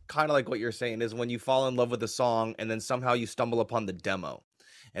things, kind of like what you're saying, is when you fall in love with a song and then somehow you stumble upon the demo,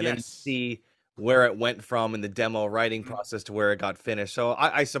 and then you see where it went from in the demo writing process to where it got finished. So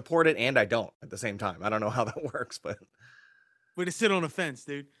I support it and I don't at the same time. I don't know how that works, but way to sit on a fence,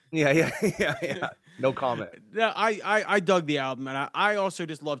 dude. Yeah. No comment. Yeah, I dug the album, and I also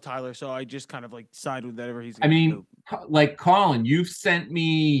just love Tyler, so I just kind of like side with whatever he's. I mean, like Colin, you've sent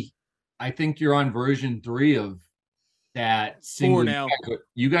me. I think you're on version 3 of that single now.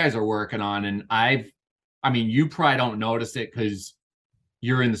 You guys are working on, and I mean, you probably don't notice it because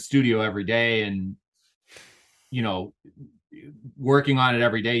you're in the studio every day, and working on it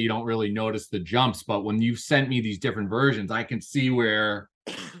every day, you don't really notice the jumps. But when you've sent me these different versions, I can see where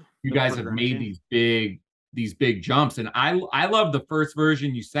you guys have made these big jumps. And I love the first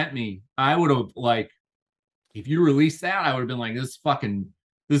version you sent me. I would have, like, if you released that, I would have been like, this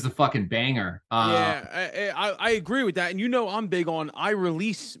is a fucking banger. I agree with that. And I'm big on, I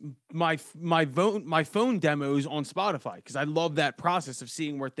release my phone demos on Spotify because I love that process of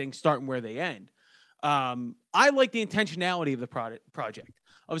seeing where things start and where they end. I like the intentionality of the project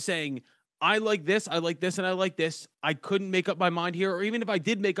of saying, I like this, and I like this. I couldn't make up my mind here, or even if I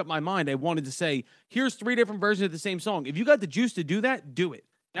did make up my mind, I wanted to say, here's 3 different versions of the same song. If you got the juice to do that, do it.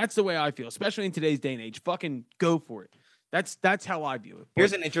 That's the way I feel, especially in today's day and age. Fucking go for it. That's how I view it.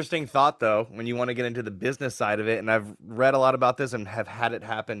 Here's But an interesting thought, though, when you want to get into the business side of it, and I've read a lot about this and have had it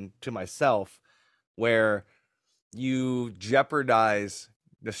happen to myself, where you jeopardize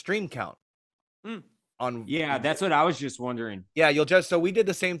the stream count Mm. on. Yeah, that's what I was just wondering. Yeah, you'll just so we did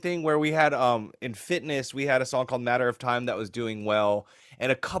the same thing where we had in fitness we had a song called Matter of Time that was doing well,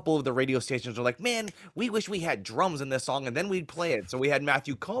 and a couple of the radio stations were like, man, we wish we had drums in this song, and then we'd play it. So we had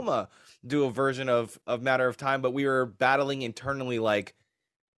Matthew Coma do a version of Matter of Time, but we were battling internally like,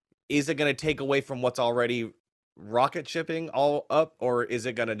 is it going to take away from what's already rocket shipping all up, or is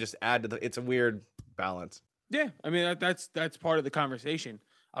it going to just add to the? It's a weird balance. yeah, I mean that's part of the conversation.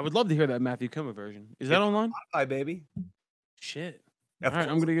 I would love to hear that Matthew Coma version. Is that online? Hi, baby. Shit. Of All right,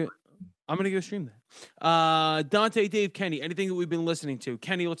 course. I'm gonna go stream that. Dante, Dave, Kenny, anything that we've been listening to?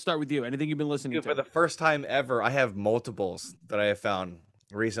 Kenny, let's start with you. Anything you've been listening Dude, to? for the first time ever, I have multiples that I have found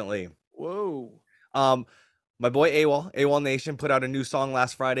recently. Whoa. My boy AWOL Nation put out a new song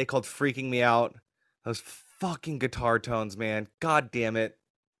last Friday called Freaking Me Out. Those fucking guitar tones, man. God damn it.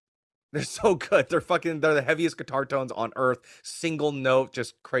 They're so good. They're the heaviest guitar tones on earth. Single note,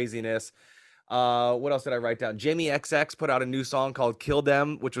 just craziness. What else did I write down? Jamie XX put out a new song called Kill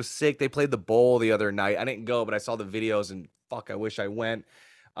Them, which was sick. They played the bowl the other night. I didn't go, but I saw the videos and fuck, I wish I went.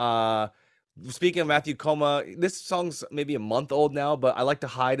 Speaking of Matthew Coma, this song's maybe a month old now, but I Like to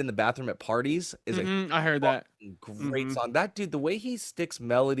Hide in the Bathroom at Parties is I heard that. a great song. That dude, the way he sticks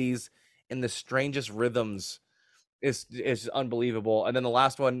melodies in the strangest rhythms is unbelievable. And then the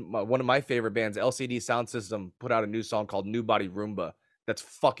last one of my favorite bands, LCD Sound System, put out a new song called New Body Roomba. That's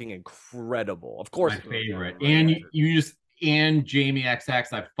fucking incredible. Of course, My favorite. And you just and Jamie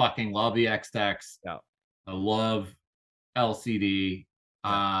XX. I fucking love the XX. Yeah. I love LCD.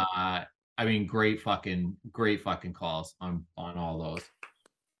 I mean, great fucking calls on all those.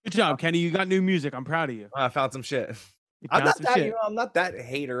 Good job, Kenny. You got new music. I'm proud of you. I found some shit. You I'm found not some that, shit. I'm not that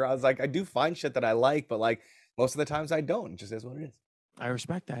hater. I was like, I do find shit that I like, but like most of the times I don't. It just is what it is. I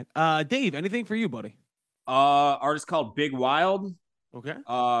respect that. Dave, anything for you, buddy? Artist called Big Wild. Okay.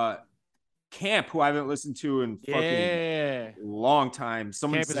 Camp, who I haven't listened to in fucking Yeah. long time.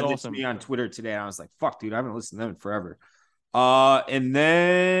 Someone Camp is said this to awesome. me on Twitter today. And I was like, fuck, dude, I haven't listened to them in forever. And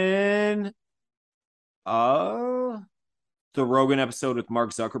then the Rogan episode with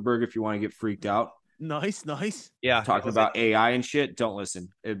Mark Zuckerberg, if you want to get freaked out. Nice, nice. Yeah. Talking about AI and shit. Don't listen.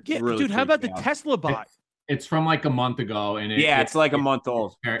 It Yeah, really dude, how freaked about me the out. Tesla bot? It's from like a month ago, and it's like a month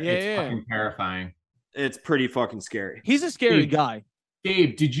old. It's fucking terrifying. It's pretty fucking scary. He's a scary Dude. guy.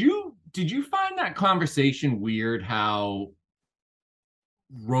 Dave, did you find that conversation weird? How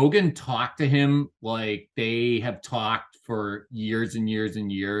Rogan talked to him like they have talked for years and years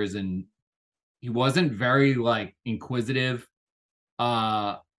and years, and he wasn't very like inquisitive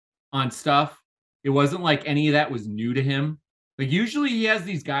on stuff. It wasn't like any of that was new to him. Like usually he has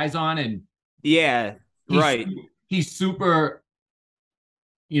these guys on and Yeah, right. He's super,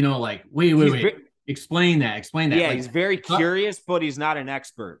 like, wait. Explain that. Yeah, Like, he's very curious, but he's not an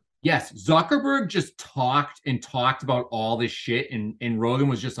expert. yes, Zuckerberg just talked about all this shit, and Rogan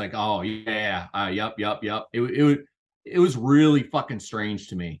was just like, oh yeah, yep. It was really fucking strange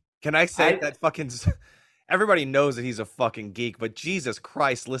to me. Can I say that fucking everybody knows that he's a fucking geek, but Jesus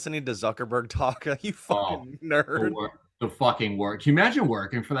Christ, listening to Zuckerberg talk, you fucking nerd. The fucking work. Can you imagine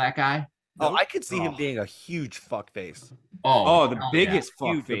working for that guy? Oh, I could see him being a huge fuckface. Oh, the hell biggest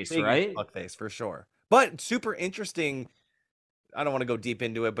Huge, the fuckface, biggest right? Fuckface for sure. But super interesting. I don't want to go deep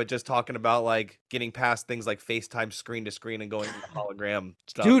into it, but just talking about like getting past things like FaceTime screen to screen and going to the hologram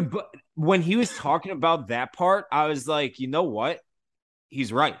stuff. Dude, but when he was talking about that part, I was like, you know what?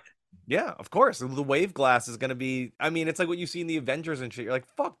 He's right. Yeah, of course. The wave glass is going to be, I mean, it's like what you see in the Avengers and shit. You're like,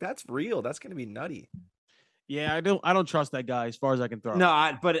 fuck, that's real. That's going to be nutty. Yeah, I don't trust that guy as far as I can throw.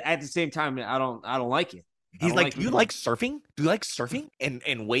 No, but at the same time, I don't like it. He's like, you like surfing? Do you like surfing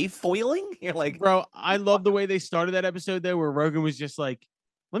and wave foiling? You're like, Bro, I love the way they started that episode there where Rogan was just like,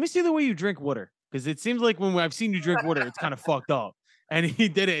 let me see the way you drink water. Because it seems like when I've seen you drink water, it's kind of fucked up. And he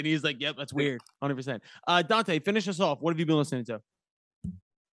did it. And he's like, yep, that's weird. 100%. Dante, finish us off. What have you been listening to?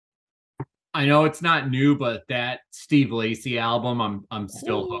 I know it's not new, but that Steve Lacy album, I'm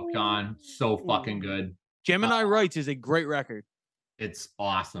still hooked on. So fucking good. Gemini Rights is a great record. It's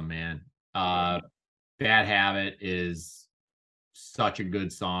awesome, man. Bad Habit is such a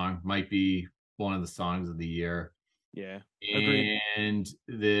good song. Might be one of the songs of the year. Yeah. Agreed. And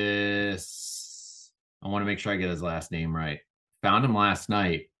this, I want to make sure I get his last name right. Found him last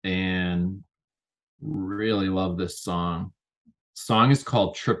night and really love this song. Song is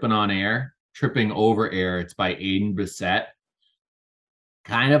called Tripping Over Air. It's by Aiden Bissett.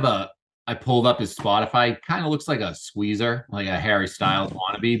 kind of a. I pulled up his Spotify. Kind of looks like a Squeezer, like a Harry Styles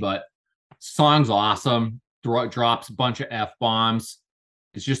wannabe, but song's awesome. Drops a bunch of F-bombs.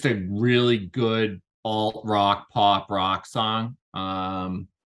 It's just a really good alt rock, pop rock song.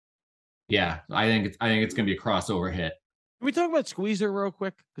 Yeah, I think it's gonna be a crossover hit. Can we talk about Squeezer real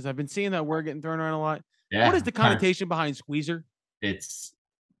quick? Because I've been seeing that word getting thrown around a lot. Yeah. What is the connotation behind Squeezer?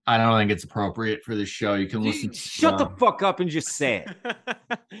 I don't think it's appropriate for this show. You can listen. Shut the fuck up and just say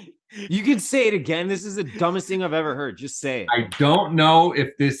it. You can say it again. This is the dumbest thing I've ever heard. Just say it. I don't know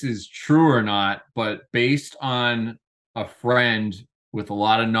if this is true or not, but based on a friend with a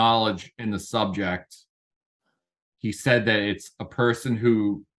lot of knowledge in the subject, he said that it's a person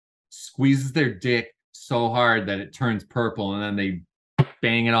who squeezes their dick so hard that it turns purple, and then they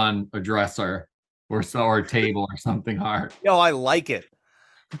bang it on a dresser or a table or something hard. Yo, I like it.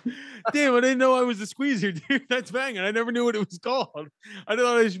 Damn, I didn't know I was a squeezer, dude. That's banging. I never knew what it was called. I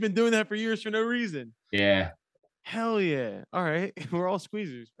thought I've just been doing that for years for no reason. Yeah. Hell yeah. All right. We're all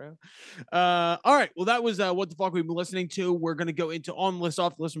squeezers, bro. All right. Well, that was what the fuck we've been listening to. We're going to go into on the list,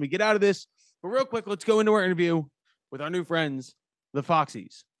 off the list when we get out of this. But real quick, let's go into our interview with our new friends, the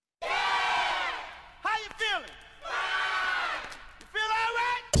Foxies.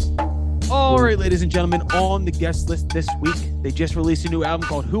 All right, ladies and gentlemen, on the guest list this week, they just released a new album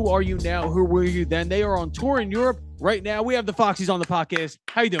called Who Are You Now? Who Were You Then? They are on tour in Europe right now. We have the Foxies on the podcast.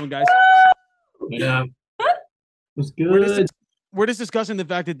 How you doing, guys? Yeah. What's good? We're just discussing the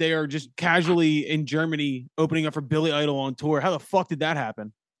fact that they are just casually in Germany opening up for Billy Idol on tour. How the fuck did that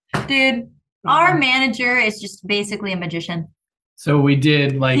happen? Dude, our manager is just basically a magician. So we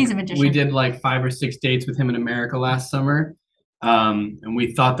did He's a magician. like 5 or 6 dates with him in America last summer. And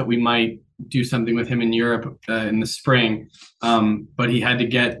we thought that we might do something with him in Europe in the spring. But he had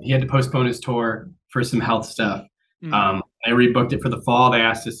to postpone his tour for some health stuff. They rebooked it for the fall. They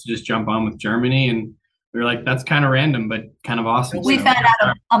asked us to just jump on with Germany, and we were like, that's kind of random, but kind of awesome. We found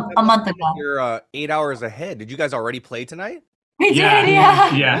out a month ago. You're 8 hours ahead. Did you guys already play tonight? We did,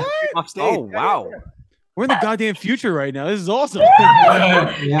 yeah. Yeah. Oh, wow. We're in the goddamn future right now. This is awesome.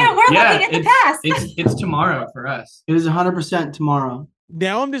 Yeah, we're looking at the past. It's tomorrow for us. It is 100% tomorrow.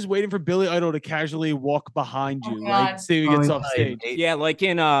 Now I'm just waiting for Billy Idol to casually walk behind you, Oh, like God. see who gets off stage. Yeah, like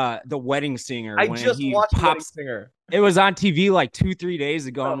in The Wedding Singer. I when just he watched Wedding pops. Singer. It was on TV like 2-3 days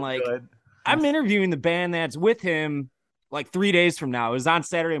ago. I'm Oh, like, good. I'm interviewing the band that's with him like 3 days from now. It was on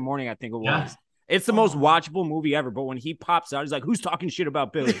Saturday morning, I think it was. Yeah. It's the most watchable movie ever. But when he pops out, he's like, "Who's talking shit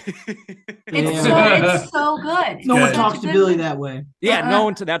about Billy?" It's so good. No one It's talks such to a Billy good- that way. Yeah, no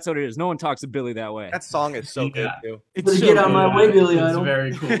one. That's what it is. No one talks to Billy that way. That song is so good too. It's Better so get out good. my way, Billy It's Idol.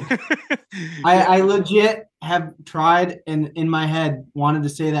 very cool. I legit have tried and in my head wanted to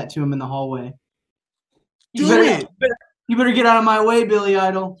say that to him in the hallway. Do better, it. You better get out of my way, Billy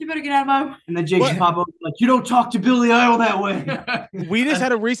Idol. You better get out of my. And then Jake What? should pop up like, you don't talk to Billy Idol that way. We just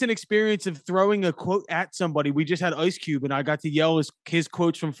had a recent experience of throwing a quote at somebody. We just had Ice Cube, and I got to yell his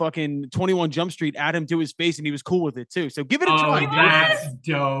quotes from fucking 21 Jump Street at him to his face, and he was cool with it too. So give it a Oh, try. dude. that's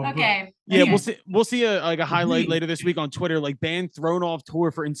dope. Okay. Yeah, Okay. we'll see a highlight later this week on Twitter, like band thrown off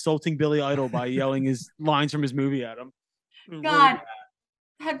tour for insulting Billy Idol by yelling his lines from his movie at him. God,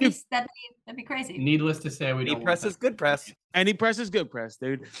 that'd be crazy. Needless to say, we Any don't press want is good press. Any press is good press,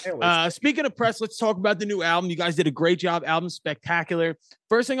 dude. Anyways, Speaking of press, let's talk about the new album. You guys did a great job. Album spectacular.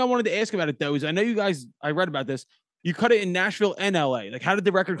 First thing I wanted to ask about it though is I know you guys. I read about this. You cut it in Nashville and LA. Like, how did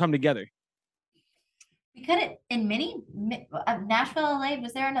the record come together? We cut it in Nashville, LA.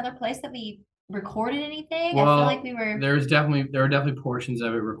 Was there another place that we recorded anything? I Well, feel like we were. there were definitely portions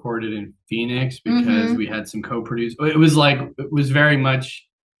of it recorded in Phoenix because Mhm. we had some co-produced. It was very much.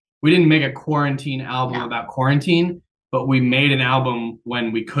 We didn't make a quarantine album No. about quarantine, but we made an album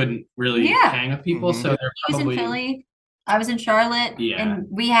when we couldn't really Yeah. hang with people. Mhm. So they're I was in probably Philly. I was in Charlotte. Yeah. And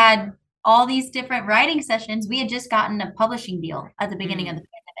we had all these different writing sessions. We had just gotten a publishing deal at the beginning of the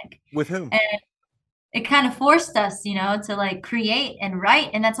pandemic. with whom? And it kind of forced us, to like create and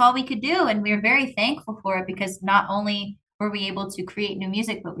write, and that's all we could do. And we were very thankful for it because not only were we able to create new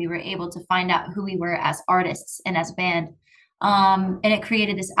music, but we were able to find out who we were as artists and as a band. And it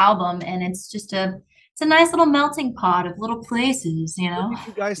created this album, and it's a nice little melting pot of little places, Who did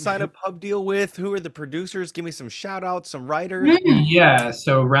you guys sign a pub deal with? Who are the producers? Give me some shout outs, some writers. Mm. Yeah,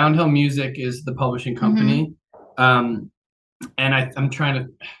 so Roundhill Music is the publishing company. I'm trying to.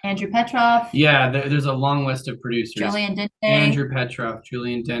 Andrew Petrov. Yeah, there's a long list of producers. Julian Dente. Andrew Petrov,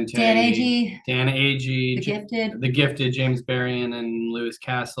 Julian Dente, Dan Agee. The Gifted, James Berrien and Lewis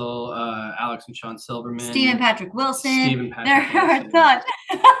Castle, Alex and Sean Silverman, Stephen Patrick Wilson. Stephen Patrick There are a Wilson. ton.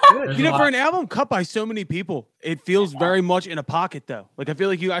 There's You a know, for lot. an album cut by so many people, it feels very much in a pocket, though. Like, I feel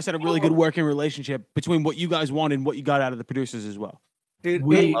like you guys had a really good working relationship between what you guys wanted and what you got out of the producers as well. Dude,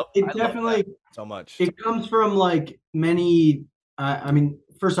 It I love definitely that so much. it comes from like many. I mean,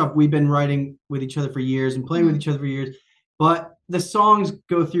 first off, we've been writing with each other for years and playing with each other for years, but the songs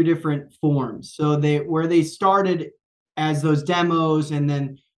go through different forms. So they started as those demos, and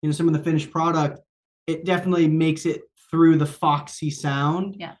then some of the finished product, it definitely makes it through the Foxy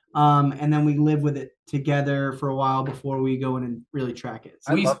sound. Yeah. And then we live with it together for a while before we go in and really track it.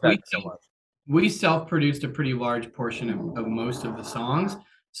 So I love that so much. We self-produced a pretty large portion of most of the songs.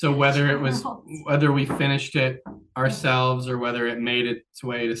 So whether we finished it ourselves or whether it made its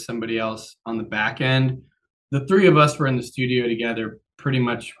way to somebody else on the back end, the three of us were in the studio together pretty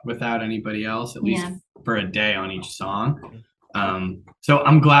much without anybody else, at least for a day on each song. So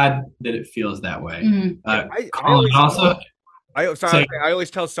I'm glad that it feels that way. I always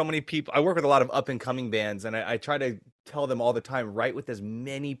tell so many people, I work with a lot of up and coming bands, and I try to tell them all the time, write with as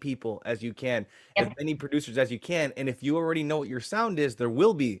many people as you can, as many producers as you can. And if you already know what your sound is, there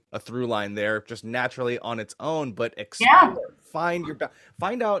will be a through line there just naturally on its own, but explore,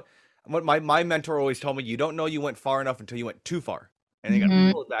 find out what my mentor always told me, you don't know you went far enough until you went too far. And you got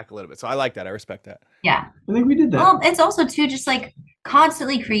to pull it back a little bit. So I like that. I respect that. Yeah. I think we did that. Well, it's also too just like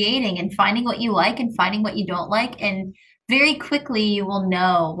constantly creating and finding what you like and finding what you don't like. And very quickly you will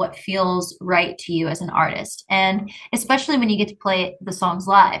know what feels right to you as an artist. And especially when you get to play the songs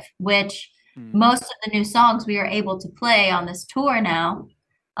live, which most of the new songs we are able to play on this tour now.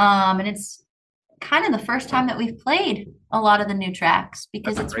 And it's kind of the first time that we've played a lot of the new tracks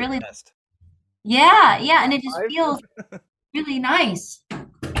because it's really test. Yeah. And it just feels really nice.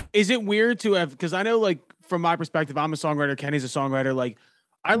 Is it weird to have, because I know, like, from my perspective, I'm a songwriter, Kenny's a songwriter, like,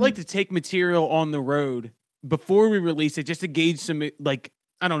 I like to take material on the road before we release it just to gauge some, like,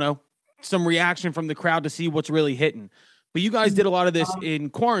 I don't know, some reaction from the crowd to see what's really hitting. But you guys did a lot of this in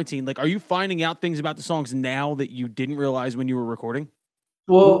quarantine. Like, are you finding out things about the songs now that you didn't realize when you were recording?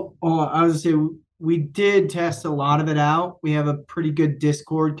 Well, I was gonna say we did test a lot of it out. We have a pretty good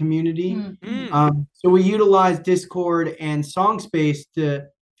Discord community. So we utilized Discord and SongSpace to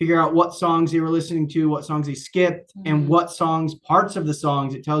figure out what songs they were listening to, what songs they skipped, and what songs, parts of the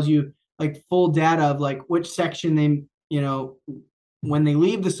songs. It tells you like full data of like which section they, when they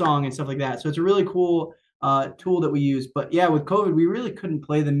leave the song and stuff like that. So it's a really cool tool that we use. But yeah, with COVID, we really couldn't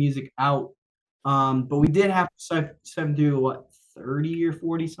play the music out. But we did have to sift through 30 or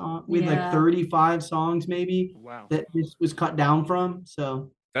 40 songs. We had like 35 songs maybe that this was cut down from.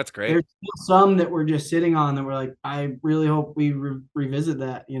 So that's great. There's still some that we're just sitting on that we're like, I really hope we revisit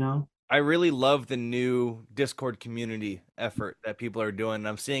that, I really love the new Discord community effort that people are doing.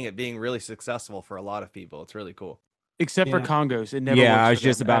 I'm seeing it being really successful for a lot of people. It's really cool. Except for Congos. It never works I was for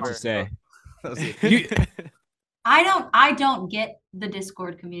just them, about ever. to say. I don't get the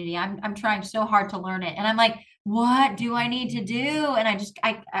Discord community. I'm trying so hard to learn it. And I'm like, what do I need to do? And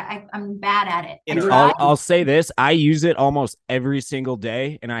I'm bad at it. I'll say this. I use it almost every single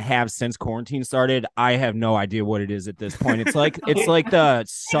day, and I have since quarantine started. I have no idea what it is at this point. It's like the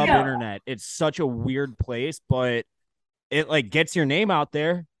sub internet. It's such a weird place, but it like gets your name out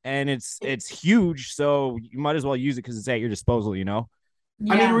there, and it's huge. So you might as well use it because it's at your disposal, I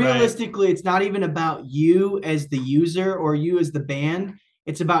mean, realistically, it's not even about you as the user or you as the band.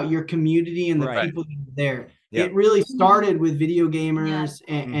 It's about your community and the people that are there. Yep. It really started with video gamers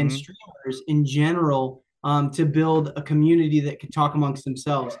and streamers in general to build a community that could talk amongst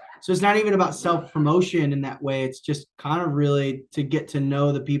themselves. So it's not even about self-promotion in that way. It's just kind of really to get to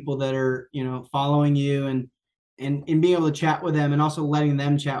know the people that are, following you and being able to chat with them and also letting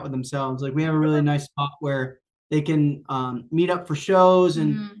them chat with themselves. Like we have a really nice spot where they can meet up for shows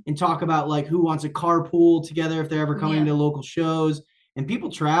and talk about like who wants a carpool together if they're ever coming to local shows. And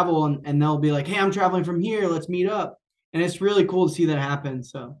people travel and they'll be like, hey, I'm traveling from here. Let's meet up. And it's really cool to see that happen.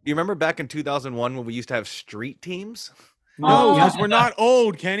 So you remember back in 2001 when we used to have street teams? No, because we're not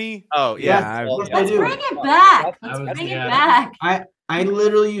old, Kenny. Oh, yeah. Let's bring it back. Let's bring it back. I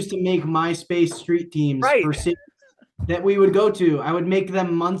literally used to make MySpace street teams for cities that we would go to. I would make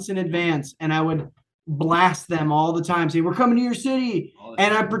them months in advance and I would blast them all the time, say we're coming to your city,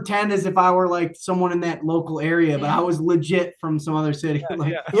 and I pretend as if I were like someone in that local area, but I was legit from some other city.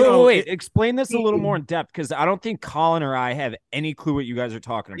 Wait, explain this a little more in depth because I don't think Colin or I have any clue what you guys are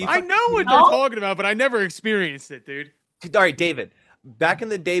talking about. I know what they're talking about, but I never experienced it, dude. All right, David. Back in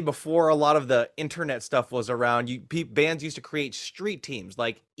the day, before a lot of the internet stuff was around, bands used to create street teams,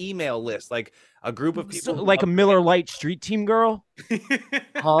 like email lists, like a group of people, like a Miller Lite street team girl.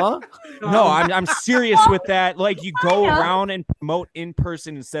 Huh? No, I'm serious with that. Like you go around and promote in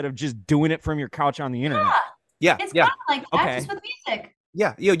person instead of just doing it from your couch on the internet. Yeah, it's kind of like that, Okay. just with music.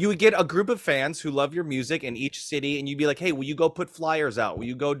 Yeah, you would get a group of fans who love your music in each city, and you'd be like, "Hey, will you go put flyers out? Will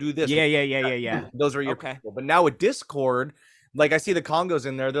you go do this?" Yeah. Those are your people. But now with Discord, like I see the Congos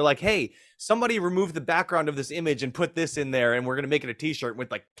in there, they're like, "Hey, somebody remove the background of this image and put this in there, and we're gonna make it a T-shirt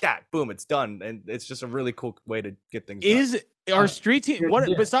with like that. Boom, it's done." And it's just a really cool way to get things done. Our street team? What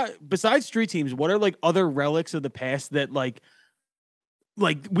besides street teams? What are like other relics of the past that like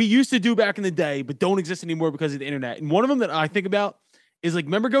we used to do back in the day, but don't exist anymore because of the internet? And one of them that I think about is like,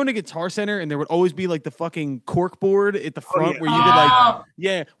 remember going to Guitar Center and there would always be like the fucking cork board at the front where you could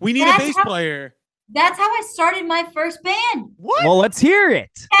like, we need a bass player. That's how I started my first band. What? Well, let's hear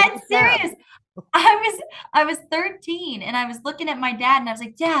it. That's serious. I was 13 and I was looking at my dad and I was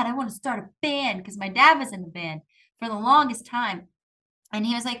like, Dad, I want to start a band, because my dad was in the band for the longest time. And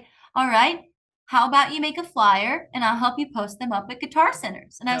he was like, all right, how about you make a flyer and I'll help you post them up at Guitar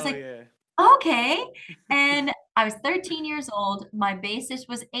Centers. And I was like, okay. And I was 13 years old. My bassist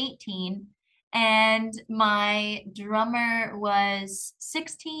was 18 and my drummer was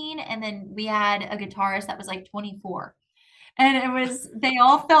 16. And then we had a guitarist that was like 24. And they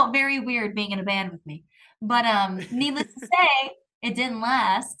all felt very weird being in a band with me. But needless to say, it didn't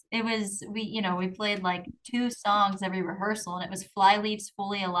last. We played like 2 songs every rehearsal, and it was Flyleaf's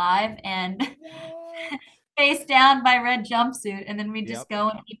Fully Alive and Face Down by Red Jumpsuit. And then we'd just go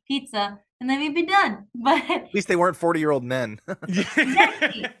and eat pizza and then we'd be done. But at least they weren't 40-year-old men.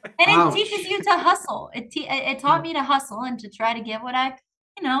 Exactly. And it teaches you to hustle. It taught me to hustle and to try to get what I,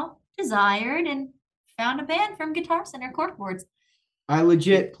 desired, and found a band from Guitar Center, corkboards. I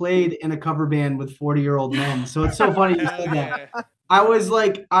legit played in a cover band with 40-year-old men. So it's so funny you said that. I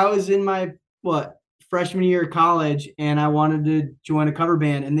was in my freshman year of college, and I wanted to join a cover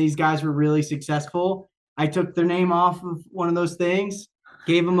band, and these guys were really successful. I took their name off of one of those things,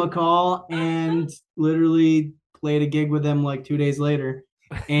 gave them a call, and literally played a gig with them like 2 days later.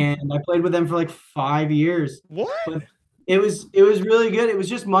 And I played with them for like 5 years. What? But it was really good. It was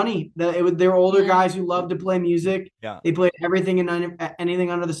just money. They were older guys who loved to play music. Yeah. They played everything and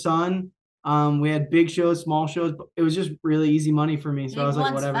anything under the sun. We had big shows, small shows, but it was just really easy money for me. So I was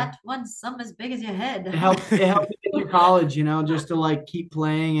like, whatever. Some as big as your head. It helped you get through college, just to like keep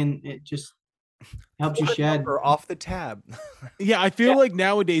playing, and it just helps you shed. Off the tab. Yeah, I feel like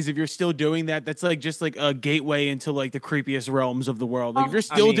nowadays, if you're still doing that, that's like just like a gateway into like the creepiest realms of the world. Like if you're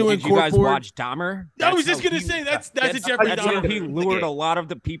still doing did you guys watch Dahmer? I was just gonna say that's a Jeffrey Dahmer. How he lured a lot of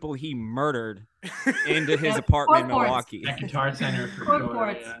the people he murdered into his apartment in Milwaukee. At Guitar Center for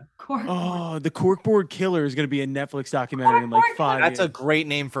sure. Yeah. Oh, the Corkboard Killer is gonna be a Netflix documentary in like 5 years. That's a great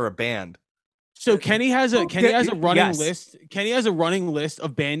name for a band. So Kenny has a running list. Kenny has a running list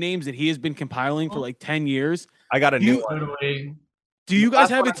of band names that he has been compiling for like 10 years. I got a new one. Do you guys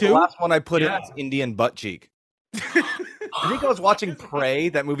have it too? The last one I put in is Indian Butt Cheek. I think I was watching Prey,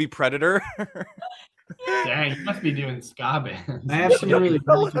 that movie Predator. Dang, you must be doing ska bands. I have some really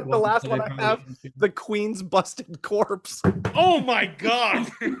cool the last one I have, the Queen's Busted Corpse. Oh my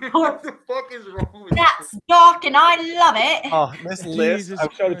god. What the fuck is wrong with That's dark and I love it. Oh, this list, I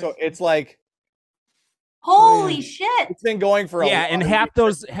showed it to, it's like, holy shit. It's been going for and half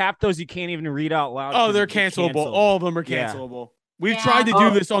those you can't even read out loud. Oh, they're cancelable. All of them are cancelable. We've tried to do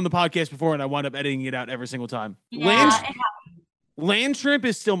this on the podcast before, and I wound up editing it out every single time. Land Shrimp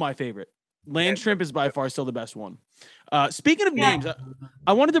is still my favorite. Land Shrimp is by far still the best one. Speaking of names,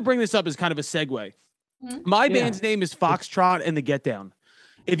 I wanted to bring this up as kind of a segue. My band's name is Foxtrot and the Get Down.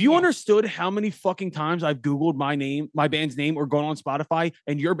 If you understood how many fucking times I've Googled my band's name, or gone on Spotify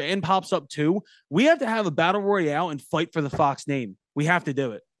and your band pops up too, we have to have a battle royale and fight for the Fox name. We have to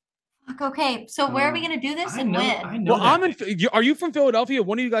do it. Okay, so where are we going to do this and when? Well, are you from Philadelphia?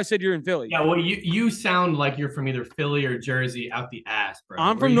 One of you guys said you're in Philly. Yeah, well, you sound like you're from either Philly or Jersey out the ass, bro.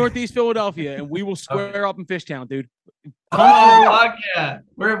 I'm from Northeast Philadelphia, and we will square up in Fishtown, dude. Fuck yeah.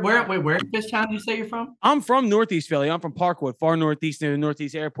 Where in Fishtown do you say you're from? I'm from Northeast Philly. I'm from Parkwood, far northeast near the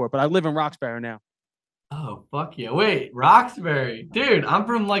Northeast Airport, but I live in Roxbury now. Oh, fuck yeah. Wait, Roxbury. Dude, I'm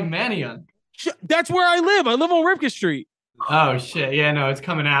from like Manayunk. That's where I live. I live on Ripka Street. Oh shit! Yeah, no, it's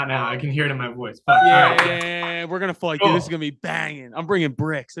coming out now. I can hear it in my voice. Yeah, we're gonna fight. Dude, this is gonna be banging. I'm bringing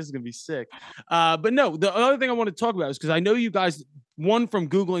bricks. This is gonna be sick. But no, the other thing I want to talk about is because I know you guys, one, from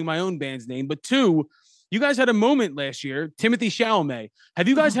Googling my own band's name, but two, you guys had a moment last year, Timothy Chalamet. Have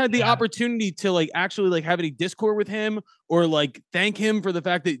you guys had the opportunity to like actually like have any Discord with him or like thank him for the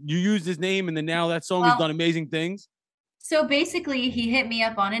fact that you used his name and then now that song has done amazing things? So basically, he hit me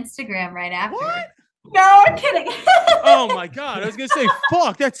up on Instagram right after. What? No, I'm kidding. Oh my God. I was going to say,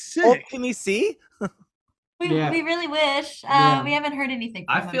 fuck, that's Oh, sick. can we see? We really wish. We haven't heard anything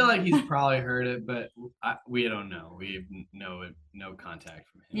from I him. feel like he's probably heard it, but we don't know. We have no contact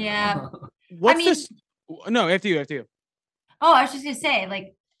from him. Yeah. What's this? No, after you. Oh, I was just gonna say,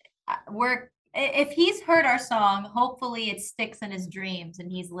 like, if he's heard our song, hopefully it sticks in his dreams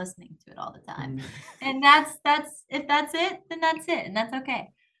and he's listening to it all the time. And that's if that's it, then that's it, and that's okay.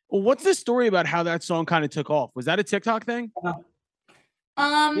 Well, what's the story about how that song kind of took off? Was that a TikTok thing?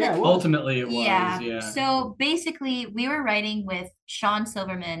 Ultimately it was. Yeah. So basically, we were writing with Sean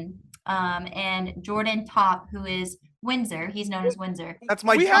Silverman, and Jordan Top, who is Windsor. He's known as Windsor. That's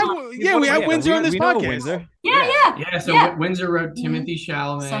my we had Windsor on this podcast. Windsor. So Windsor wrote Timothy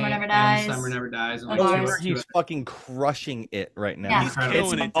Chalamet. Summer Never Dies. Summer Never Dies. He's fucking crushing it right now. Yeah. He's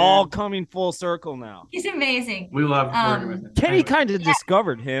killing it. All coming full circle now. He's amazing. We love working with him. Kenny kind of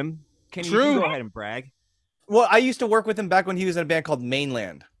discovered him. Kenny, True. you can go ahead and brag. Well, I used to work with him back when he was in a band called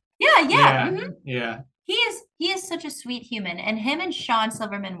Mainland. Yeah. He is such a sweet human, and him and Sean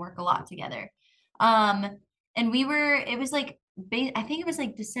Silverman work a lot together. And it was like, I think it was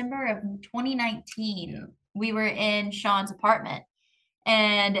like December of 2019. Yeah. We were in Sean's apartment,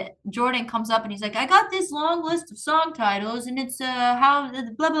 and Jordan comes up and he's like, I got this long list of song titles, and it's how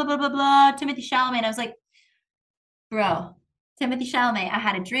blah blah blah blah blah Timothy Chalamet. And I was like, bro, Timothy Chalamet. I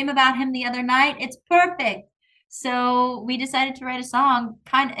had a dream about him the other night. It's perfect. So we decided to write a song.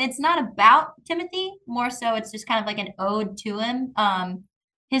 It's not about Timothy, more so it's just kind of like an ode to him.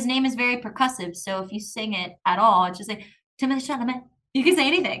 His name is very percussive, so if you sing it at all, it's just like Timothy Chalamet. You can say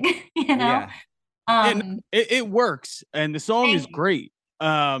anything, you know. Yeah. And it works, and the song is great.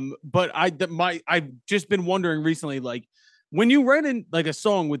 But I've just been wondering recently, like when you write in like a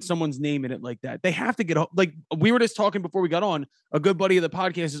song with someone's name in it like that, they have to get like we were just talking before we got on. A good buddy of the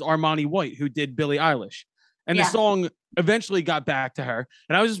podcast is Armani White, who did Billie Eilish, and the song eventually got back to her.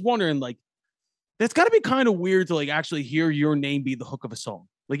 And I was just wondering, like, that's got to be kind of weird to like actually hear your name be the hook of a song.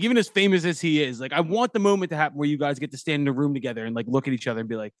 Like, even as famous as he is, like, I want the moment to happen where you guys get to stand in a room together and like look at each other and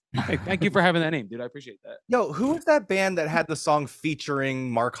be like, hey, thank you for having that name, dude. I appreciate that. Yo, who was that band that had the song featuring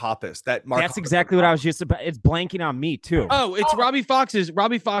Mark Hoppus? That's exactly what I was just about. It's blanking on me too. Oh, it's Robbie Fox's.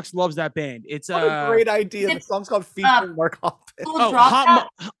 Robbie Fox loves that band. It's what a great idea. The song's called featuring Mark Hoppus.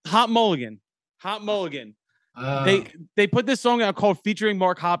 Hot Mulligan. Hot Mulligan. They put this song out called featuring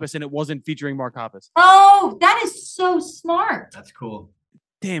Mark Hoppus, and it wasn't featuring Mark Hoppus. Oh, that is so smart. That's cool.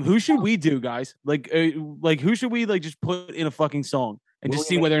 Damn, who should we do, guys? Like who should we like just put in a fucking song and just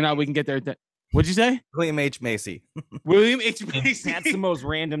see whether or not we can get there? What'd you say? William H. Macy. William H. Macy. That's the most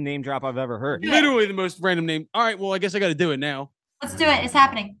random name drop I've ever heard. Literally the most random name. All right, well, I guess I got to do it now. Let's do it. It's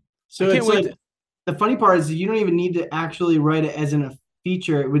happening. So it's like, the funny part is you don't even need to actually write it as in a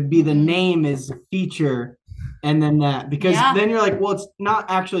feature. It would be the name is a feature. And then that, because then you're like, well, it's not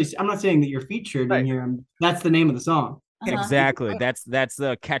actually, I'm not saying that you're featured in here. That's the name of the song. Exactly. That's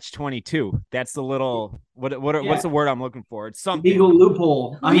the catch-22. That's the little what's the word I'm looking for? It's something legal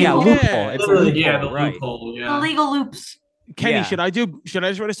loophole. Loophole. It's a loophole, the right. loophole. The legal loops. Kenny, should I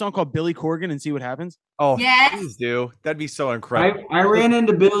just write a song called Billy Corgan and see what happens? Oh, yes. Please do. That'd be so incredible. I ran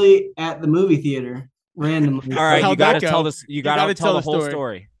into Billy at the movie theater randomly. All right, you got to tell this. You got to tell the whole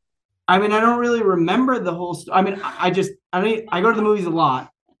story. I mean, I don't really remember the whole story. I mean, I go to the movies a lot.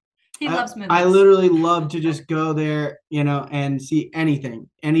 He loves movies. I literally love to just go there, you know, and see anything,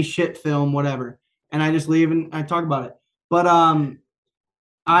 any shit film, whatever. And I just leave and I talk about it. But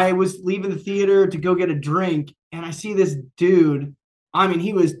I was leaving the theater to go get a drink, and I see this dude. I mean,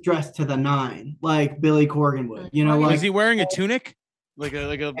 he was dressed to the nine, like Billy Corgan would. You know, like, was he wearing a tunic? Like a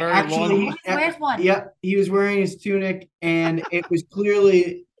very long. Where's one? Yep, he was wearing his tunic, and it was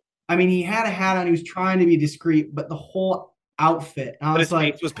clearly. I mean, he had a hat on. He was trying to be discreet, but the whole outfit. I was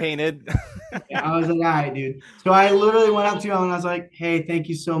like, face was painted. I was like, all right, dude. So I literally went up to him and I was like, hey, thank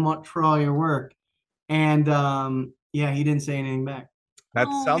you so much for all your work. And he didn't say anything back. That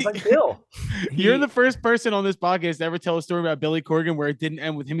sounds like Bill. You're the first person on this podcast to ever tell a story about Billy Corgan where it didn't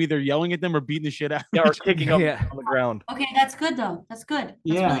end with him either yelling at them or beating the shit out. Yeah, or kicking up on the ground. Okay, that's good though. That's good.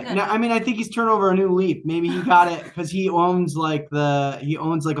 That's really good. No, I mean, I think he's turned over a new leaf. Maybe he got it because he owns like a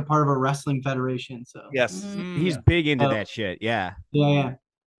part of a wrestling federation. So yes, he's big into that shit. Yeah.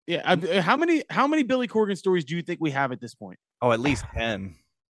 How many Billy Corgan stories do you think we have at this point? Oh, at least 10.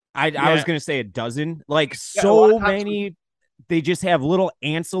 I was gonna say a dozen. Like so many. they just have little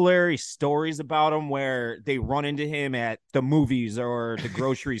ancillary stories about him where they run into him at the movies or the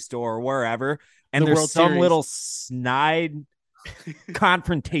grocery store or wherever, and there's some little snide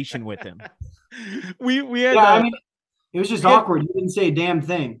confrontation with him. We had I mean, it was just awkward. He didn't say a damn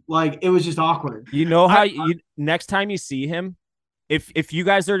thing. Like, it was just awkward. You know how you next time you see him, if you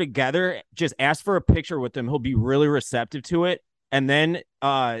guys are together, just ask for a picture with him. He'll be really receptive to it. And then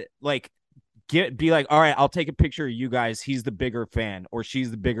like be like, all right, I'll take a picture of you guys. He's the bigger fan or she's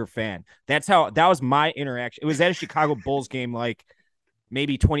the bigger fan. That was my interaction. It was at a Chicago Bulls game, like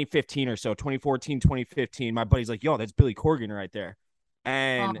maybe 2015 or so, 2014, 2015. My buddy's like, yo, that's Billy Corgan right there.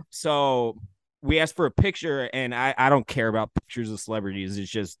 And so we asked for a picture, and I don't care about pictures of celebrities. It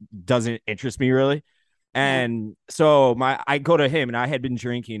just doesn't interest me really. And so I go to him, and I had been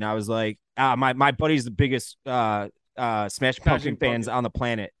drinking. I was like, my buddy's the biggest Smashing Pumpkins fans on the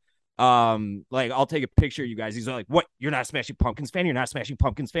planet. Like, I'll take a picture of you guys. He's like, what? You're not a Smashing Pumpkins fan? You're not a Smashing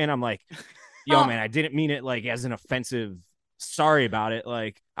Pumpkins fan? I'm like, yo, man, I didn't mean it like as an offensive. Sorry about it.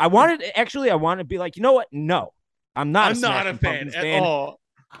 Like, I wanted to be like, you know what? No, I'm not a fan at all.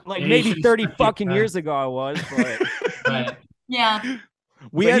 Like, maybe 30 fucking years ago I was, but yeah.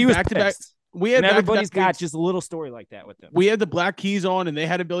 We had back-to-back. We had everybody's got just a little story like that with them. We had the Black Keys on, and they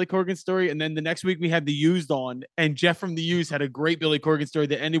had a Billy Corgan story, and then the next week we had the Used on, and Jeff from the Used had a great Billy Corgan story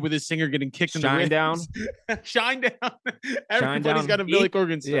that ended with his singer getting kicked in the ribs. Shine down. Everybody's got a Billy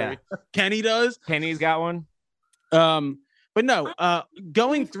Corgan story. Yeah. Kenny does. Kenny's got one. But no,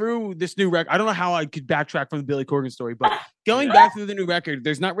 going through this new record, I don't know how I could backtrack from the Billy Corgan story, but going back through the new record,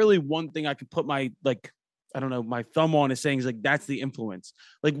 there's not really one thing I could put my, like, I don't know, my thumb on is saying is like, that's the influence.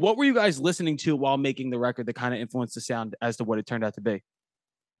 Like, what were you guys listening to while making the record that kind of influenced the sound as to what it turned out to be?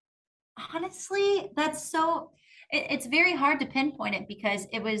 Honestly, it's very hard to pinpoint it because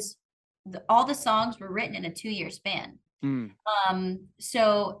it was, all the songs were written in a 2-year span.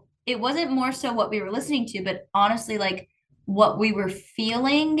 So it wasn't more so what we were listening to, but honestly, like, what we were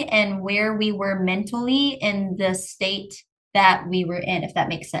feeling and where we were mentally in the state that we were in, if that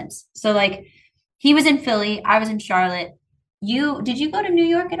makes sense. So like, he was in Philly, I was in Charlotte. Did you go to New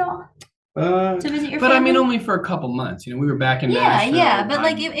York at all to visit your family? I mean, only for a couple months. You know, we were back in Nashville. Yeah, but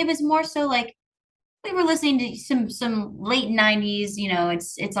like it was more so like we were listening to some late 90s. You know,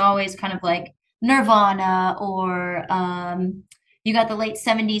 it's always kind of like Nirvana or you got the late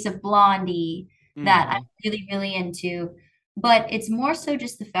 70s of Blondie that I'm really, really into. But it's more so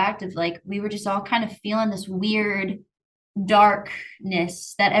just the fact of like, we were just all kind of feeling this weird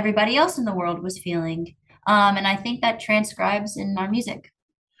darkness that everybody else in the world was feeling. And I think that transcribes in our music.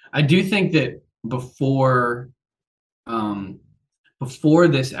 I do think that before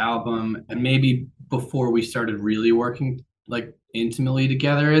this album, and maybe before we started really working like intimately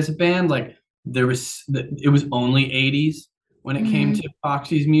together as a band, like it was only 80s. When it came to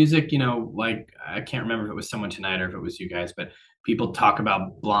Foxy's music, you know, like, I can't remember if it was Someone Tonight or if it was you guys, but people talk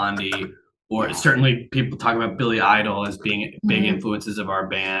about Blondie, or certainly people talk about Billy Idol as being big influences of our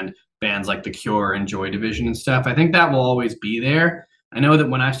band, bands like The Cure and Joy Division and stuff. I think that will always be there. I know that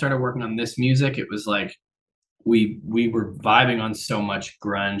when I started working on this music, it was like we were vibing on so much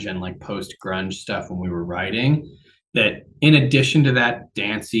grunge and like post-grunge stuff when we were writing, that in addition to that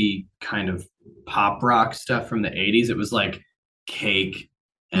dancey kind of pop rock stuff from the 80s, it was like Cake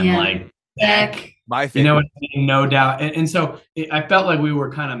and like Beck, my favorite. You know what I mean? No Doubt. And so I felt like we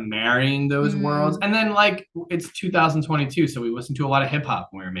were kind of marrying those worlds. And then like, it's 2022, so we listened to a lot of hip hop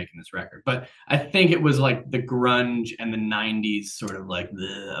when we were making this record. But I think it was like the grunge and the 90s sort of like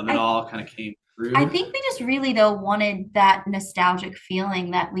of it all kind of came through. I think we just really though wanted that nostalgic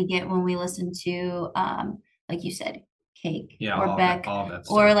feeling that we get when we listen to like you said, Cake or Beck,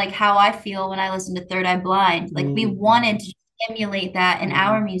 or like how I feel when I listen to Third Eye Blind. Like we wanted to emulate that in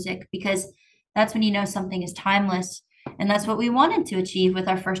our music because that's when you know something is timeless, and that's what we wanted to achieve with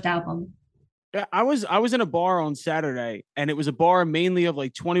our first album. Yeah, I was in a bar on Saturday, and it was a bar mainly of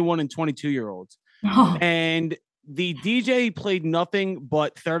like 21 and 22-year-olds. And the DJ played nothing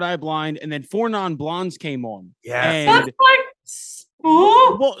but Third Eye Blind, and then 4 Non-Blondes came on. Yeah. And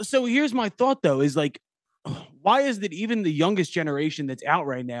well, so here's my thought though, is like, why is that even the youngest generation that's out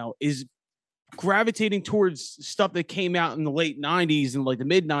right now is gravitating towards stuff that came out in the late 90s and like the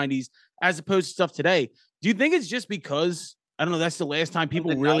mid 90s as opposed to stuff today? Do you think it's just because, I don't know, that's the last time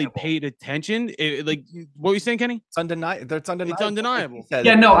people really paid attention? Like, what were you saying, Kenny? It's undeniable. It's undeniable.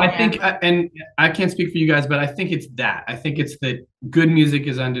 Yeah, no, I think, and I can't speak for you guys, but I think it's that. I think it's that good music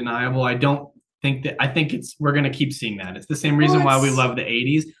is undeniable. I think we're going to keep seeing that. It's the same reason why we love the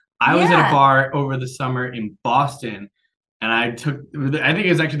 80s. I was at a bar over the summer in Boston, and I think it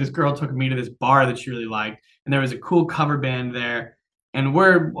was actually this girl took me to this bar that she really liked, and there was a cool cover band there. And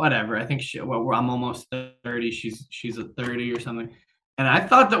we're whatever. I think I'm almost 30. She's a 30 or something. And I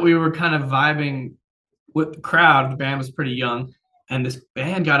thought that we were kind of vibing with the crowd. The band was pretty young. And this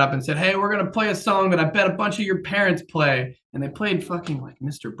band got up and said, "Hey, we're going to play a song that I bet a bunch of your parents play." And they played fucking like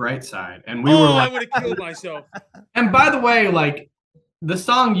Mr. Brightside. And we were like, I would have killed myself. And by the way, like the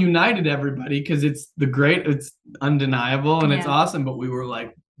song united everybody because it's undeniable and it's awesome. But we were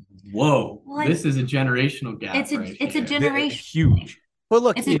like, whoa, this is a generational gap. It's a generation. Huge. Well,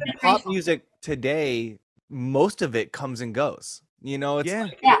 look, in pop music today, most of it comes and goes. You know, it's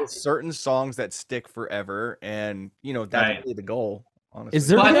like certain songs that stick forever, and you know that's really the goal. Honestly, is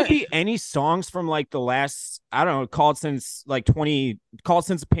there gonna be any songs from like the last, I don't know, called since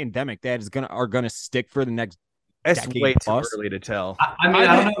the pandemic that are gonna stick for the next? It's way too early to tell. I mean,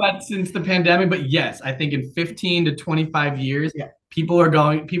 I don't know about since the pandemic, but yes, I think in 15 to 25 years, people are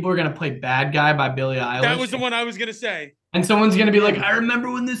gonna play "Bad Guy" by Billie Eilish. That was the one I was gonna say. And someone's gonna be like, "I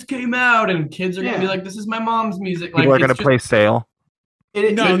remember when this came out," and kids are gonna be like, "This is my mom's music." People are gonna play "Sail."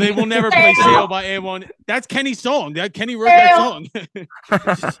 No, they will never play "Sail" by A1. That's Kenny's song. Kenny wrote that song.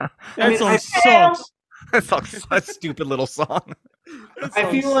 That song sucks. That's a stupid little song. I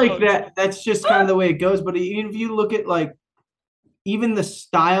feel like that's just kind of the way it goes. But even if you look at like even the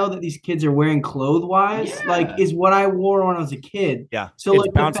style that these kids are wearing clothes-wise, like is what I wore when I was a kid. Yeah. So it's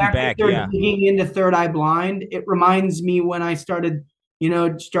like bouncing the fact back, that they're digging into Third Eye Blind, it reminds me when I started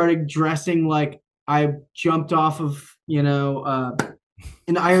dressing like I jumped off of,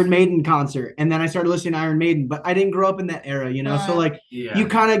 an Iron Maiden concert, and then I started listening to Iron Maiden, but I didn't grow up in that era, so like you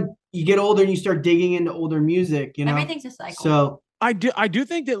get older and you start digging into older music, Everything's a cycle. So I do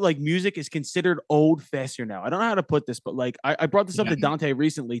think that like music is considered old faster now. I don't know how to put this, but like I brought this up to Dante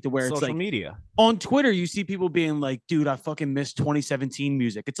recently to where it's social like media. On Twitter, you see people being like, "Dude, I fucking missed 2017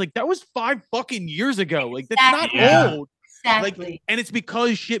 music." It's like that was 5 fucking years ago. Like that's not old. Exactly. Like, and it's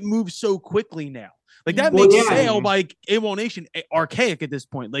because shit moves so quickly now. Like that makes "Sail" by A1 Nation archaic at this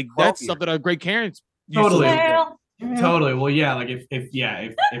point. Like that's stuff that our great parents totally. Totally. Well, yeah. Like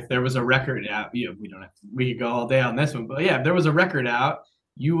if there was a record out, we could go all day on this one. But yeah, if there was a record out,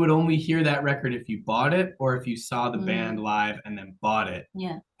 you would only hear that record if you bought it or if you saw the band live and then bought it.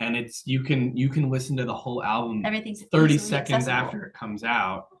 Yeah. And it's you can listen to the whole album. Everything's 30 seconds after it comes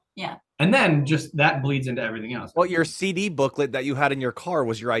out. Yeah. And then just that bleeds into everything else. Well, your CD booklet that you had in your car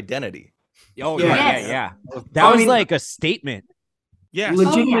was your identity. Oh yeah. That was like a statement. Yeah.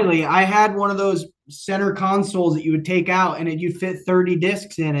 Legitimately, I had one of those center consoles that you would take out and you'd fit 30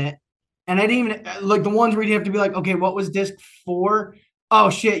 discs in it. And I didn't even like the ones where you'd have to be like, okay, what was disc 4? Oh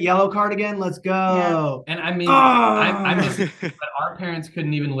shit, Yellow Card again. Let's go. Yeah. And I mean, I miss it, but our parents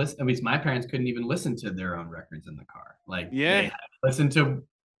couldn't even listen. At least my parents couldn't even listen to their own records in the car. Like, they listen to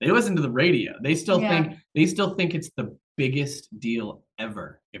the radio. They still think it's the biggest deal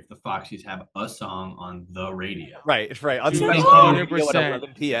ever if the Foxies have a song on the radio. Right. On Dude, Spice Radio at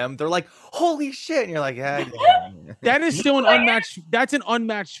 11 p.m. They're like, "Holy shit!" And you're like, "Yeah." That is still an unmatched. That's an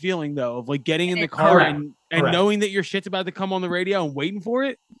unmatched feeling though of like getting in the car and knowing that your shit's about to come on the radio and waiting for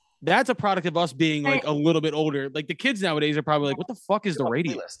it. That's a product of us being like a little bit older. Like the kids nowadays are probably like, "What the fuck is the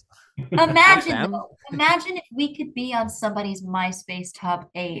radio?" Imagine if we could be on somebody's MySpace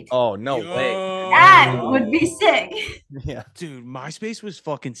top 8. Oh no way! That would be sick. Yeah, dude, MySpace was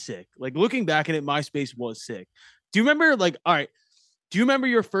fucking sick. Like looking back at it, MySpace was sick. Do you remember? Like, all right, do you remember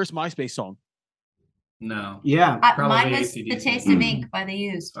your first MySpace song? No. Yeah, mine was "The Taste of Ink" by The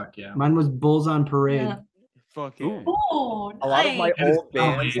Used. Fuck yeah. Mine was "Bulls on Parade." Yeah. Fuck yeah. Ooh, a lot of my old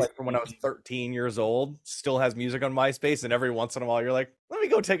bands, like from when I was 13 years old, still has music on MySpace, and every once in a while, you're like, "Let me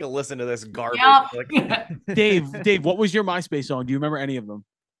go take a listen to this garbage." Yep. Like, Dave, what was your MySpace song? Do you remember any of them?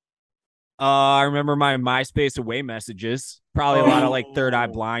 I remember my MySpace away messages. Probably a lot of like Third Eye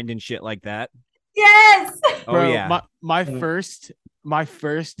Blind and shit like that. Yes. Bro, yeah. My first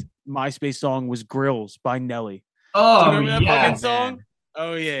MySpace song was "Grills" by Nelly. Oh, do you remember that fucking song?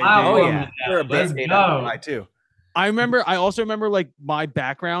 Oh yeah. You're a big guy too. I also remember like my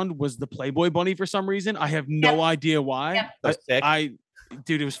background was the Playboy bunny for some reason. I have no idea why.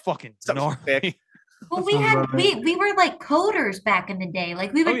 Dude, it was fucking gnarly. Well, we were like coders back in the day.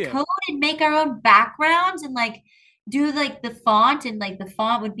 Like we would code and make our own backgrounds and like do like the font, and like the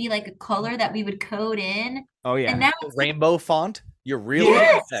font would be like a color that we would code in. Oh yeah. And now the rainbow font. You're really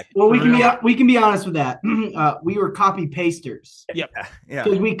well. We can be honest with that. We were copy pasters. Yep. Yeah.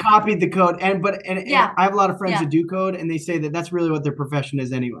 Because we copied the code, and I have a lot of friends that do code, and they say that that's really what their profession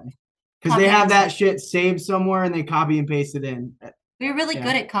is anyway. Because they have that shit saved somewhere and they copy and paste it in. We were really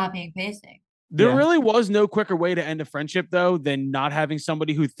good at copying and pasting. There really was no quicker way to end a friendship, though, than not having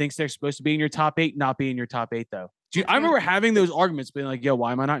somebody who thinks they're supposed to be in your top 8 not be in your top 8, though. I remember having those arguments, being like, "Yo,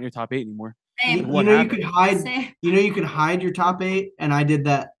 why am I not in your top 8 anymore?" Same. You could hide. You could hide your top 8, and I did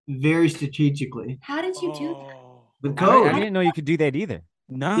that very strategically. How did you do that? With code. I didn't know you could do that either.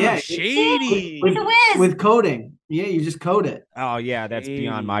 No, Yeah, shady. With coding. Yeah, you just code it. Oh yeah, that's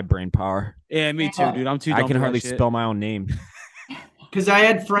beyond my brain power. Yeah, me too, dude. I'm too. I dumb can for hardly that shit. spell my own name. Because I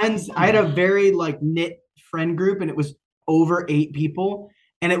had friends. I had a very knit friend group, and it was over 8 people,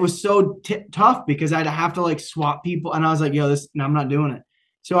 and it was so tough because I'd have to swap people, and I was like, "Yo, I'm not doing it."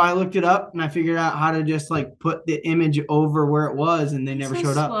 So I looked it up, and I figured out how to just put the image over where it was, and they never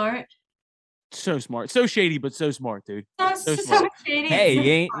showed up. So smart, so shady, but so smart, dude. So smart. shady. Hey,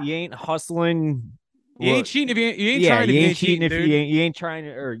 you ain't hustling. You ain't cheating if you ain't Yeah, trying. you If ain't cheating if dude. you ain't trying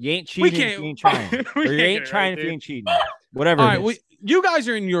to, or you ain't cheating if you ain't trying, We or you can't ain't get it trying right, if you dude. ain't cheating. Whatever. All it right, is. you guys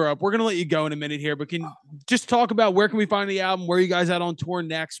are in Europe. We're gonna let you go in a minute here, but can just talk about where can we find the album? Where are you guys at on tour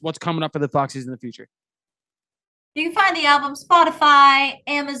next? What's coming up for the Foxys in the future? You can find the album Spotify,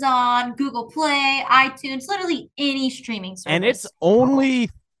 Amazon, Google Play, iTunes, literally any streaming service. And it's only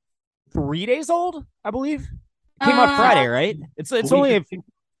 3 days old, I believe. It came out Friday, right? It's only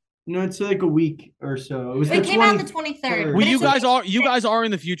No, it's a week or so. It came out the 23rd. Well, you guys are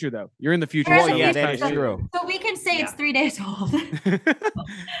in the future though. You're in the future. Well, so yeah, it's that kinda is shit. true. So we can say it's 3 days old.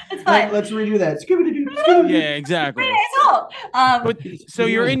 It's fine. Let's redo that. Scooby-Doo. Yeah, exactly. 3 days old. But so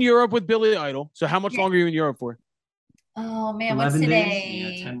you're in Europe with Billy Idol. So how much longer are you in Europe for? Oh man, what's 11 days?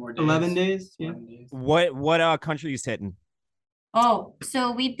 today? Yeah, 10 more days. 11 days. Yeah. 11 days. what country's hitting? Oh,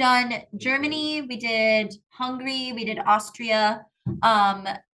 so we've done Germany, we did Hungary, we did Austria.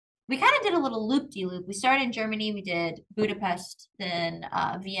 We kind of did a little loop-de-loop. We started in Germany, we did Budapest, then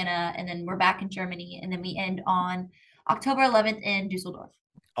Vienna, and then we're back in Germany, and then we end on October 11th in Dusseldorf.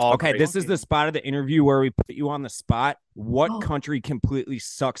 Okay, this is the spot of the interview where we put you on the spot. What Oh. country completely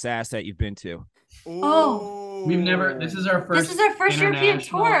sucks ass that you've been to? Oh. We've never. This is our first. This is our first European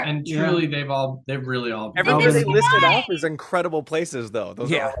international, tour. and truly, they've really all. Everything This they is listed nice. off is incredible places, though. Those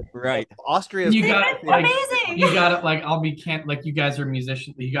Yeah, are right. Austria's. You got It's amazing. You got it. I'll be can't. You guys are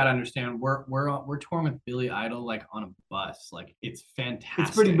musicians. You got to understand. We're touring with Billy Idol on a bus. It's fantastic.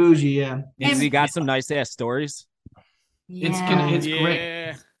 It's pretty bougie, yeah. Has he got some nice ass stories? It's Yeah.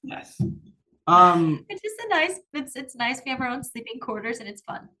 great. Yes. It's just a nice. It's nice. We have our own sleeping quarters, and it's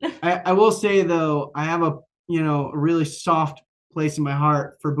fun. I will say though, I have a really soft place in my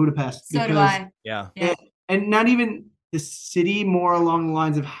heart for Budapest. So do I. Yeah. And not even the city, more along the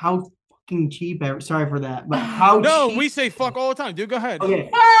lines of how fucking cheap. Sorry for that, but how No, cheap. we say fuck all the time, dude. Go ahead. Okay,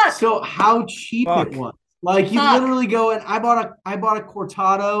 Fuck! so how cheap Fuck. it was. You Fuck. literally go and I bought a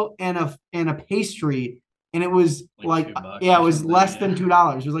cortado and a pastry, and it was Like $2 it or was something, less yeah. than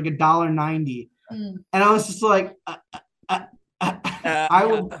 $2. It was like $1.90, Mm. and I was just like, I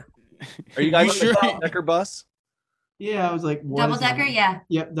would. Are you guys You on sure? the double-decker bus? Yeah, I was like, what Double is that? decker, yeah.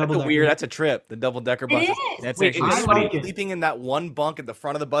 Yep, That's double a decker. weird. That's a trip. The double-decker bus. It is. That's Wait, actually is I somebody like it. sleeping in that one bunk at the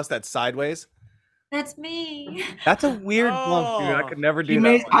front of the bus that's sideways? That's me. That's a weird bunk, dude. I Oh. could never do She that.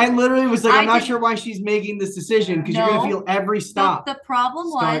 made, I literally was like, I I'm not did- sure why she's making this decision because you're No. gonna feel every stop. The problem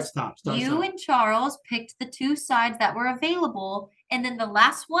was stop, you stop. and Charles picked the 2 sides that were available, and then the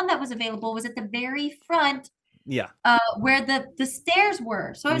last one that was available was at the very front, Yeah. where the stairs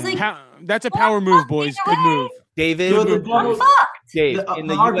were. So I was like, That's a power move, boys. Good move. David, So the I'm double- fucked. Dave, the in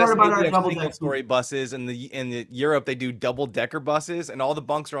the hard US part about they our have double single deck- story buses, and in the Europe they do double decker buses, and all the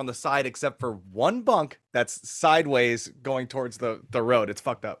bunks are on the side except for one bunk that's sideways going towards the road. It's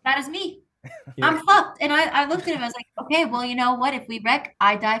fucked up. That is me. Yeah. I'm fucked. And I looked at him. I was like, okay, well, you know what? If we wreck,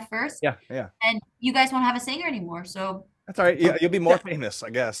 I die first. Yeah, yeah. And you guys won't have a singer anymore. So That's all right. You'll be more famous,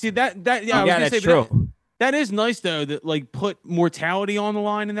 I guess. See that yeah, I was yeah, gonna that's say, but true. that is nice though, that put mortality on the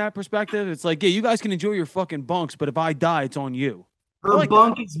line in that perspective. It's like, yeah, you guys can enjoy your fucking bunks, but if I die, it's on you. Her like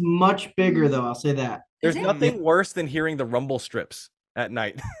bunk is much bigger though. I'll say that. There's Is it? nothing worse than hearing the rumble strips at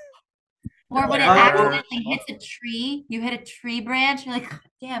night. or when it Uh, accidentally hits a tree, you hit a tree branch, you're like, "God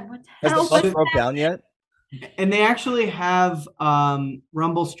damn, what the Has hell the bus was broke that?" down yet? And they actually have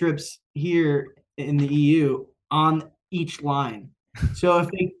rumble strips here in the EU on each line. So if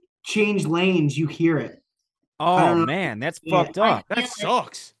they change lanes, you hear it. I Oh don't know. man, that's Yeah. fucked up. That feel it.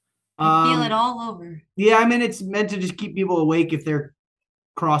 sucks. I feel it all over. Yeah, I mean it's meant to just keep people awake if they're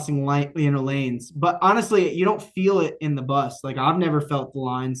crossing lanes. But honestly, you don't feel it in the bus. I've never felt the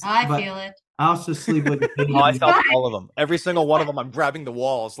lines. I but feel it. I also sleep like a baby. Oh, I felt all of them. Every single one of them. I'm grabbing the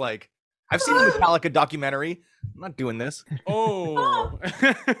walls. I've seen the Metallica documentary. I'm not doing this. Oh.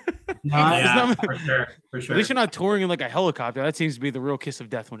 Yeah, for sure. At least you're not touring in like a helicopter. That seems to be the real kiss of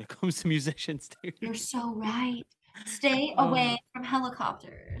death when it comes to musicians, dude. You're so right. Stay away from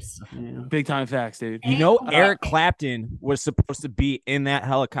helicopters. Big time facts, dude. You know, Eric Clapton was supposed to be in that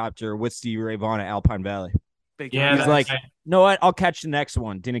helicopter with Stevie Ray Vaughan at Alpine Valley. He's like, no, what? I'll catch the next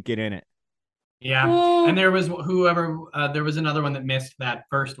one. Didn't get in it. Yeah, and there was there was another one that missed that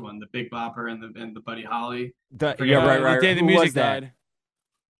first one, the Big Bopper and the Buddy Holly. Right. The day the music died.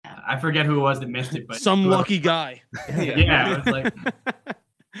 I forget who it was that missed it, but some lucky guy. Yeah, it was like.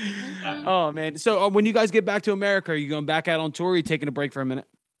 Oh man! So when you guys get back to America, are you going back out on tour? Or are you taking a break for a minute?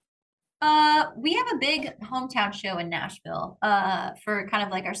 We have a big hometown show in Nashville. For kind of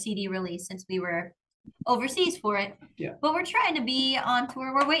like our CD release since we were overseas for it. Yeah. But we're trying to be on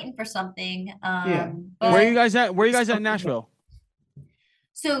tour. We're waiting for something. Yeah. Where are you guys at? Where are you guys at in Nashville?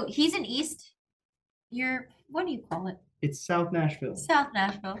 So he's in East. What do you call it? It's South Nashville. South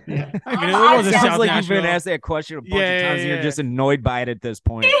Nashville. Yeah. I mean, it sounds like you've been asked that question a bunch of times and you're just annoyed by it at this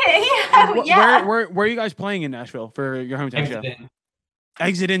point. Yeah. Where are you guys playing in Nashville for your hometown show?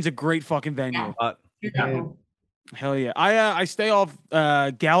 Exit In's a great fucking venue. Yeah. Hell yeah. I stay off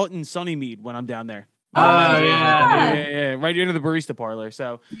Gallatin Sunnymead when I'm down there. Oh yeah. Right into the barista parlor.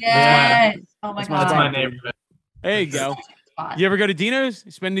 So yes. Oh my god. That's my neighborhood. There you go. You ever go to Dino's?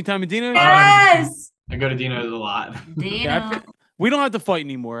 You spend any time at Dino's? Yes. I go to Dino's a lot. We don't have to fight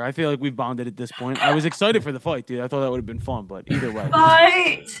anymore. I feel like we've bonded at this point. I was excited for the fight, dude. I thought that would have been fun, but either way.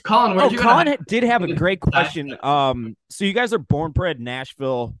 Fight. Colin, Colin did have a great question. So you guys are born bred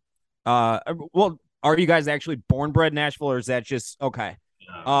Nashville. Well, are you guys actually born bred Nashville, or is that just okay?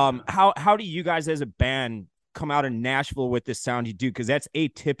 How do you guys as a band come out of Nashville with this sound you do? Because that's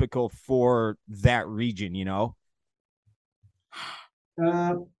atypical for that region, you know.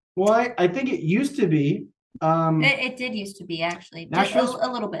 Well, I think it used to be. It did used to be actually. Nashville's a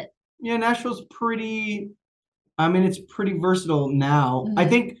little bit. Yeah, Nashville's pretty. I mean, it's pretty versatile now. Mm-hmm. I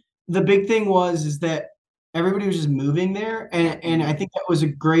think the big thing is that everybody was just moving there, and I think that was a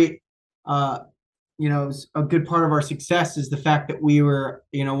great, a good part of our success is the fact that we were,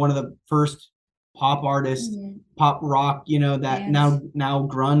 one of the first pop artists, pop rock, that now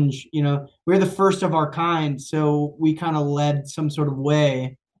grunge, we're the first of our kind, so we kind of led some sort of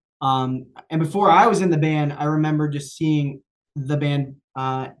way. And before I was in the band, I remember just seeing the band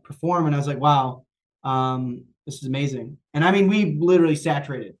perform, and I was like, wow, this is amazing. And I mean, we literally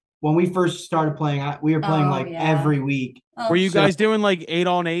saturated. When we first started playing, we were playing every week. Were you guys doing like 8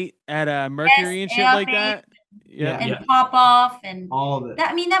 on 8 at Mercury and shit like that? Yeah. And Pop Off and all of it.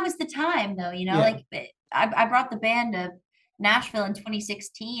 That was the time though, like I brought the band to Nashville in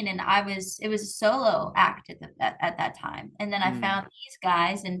 2016 and it was a solo act at that time. And then I found these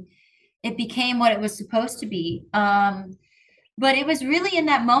guys and it became what it was supposed to be. But it was really in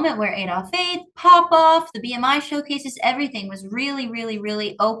that moment where 8 Off 8, Pop Off, the BMI showcases, everything was really, really,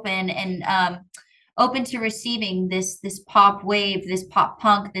 really open and open to receiving this pop wave, this pop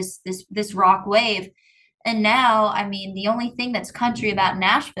punk, this rock wave. And now, I mean, the only thing that's country about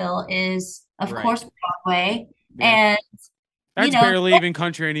Nashville is, of course, Broadway. Yeah. And that's barely even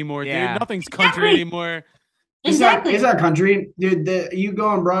country anymore, dude. Nothing's country anymore. Exactly. It's not country, dude. You go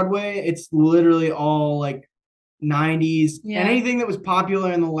on Broadway, it's literally all like 90s. And anything that was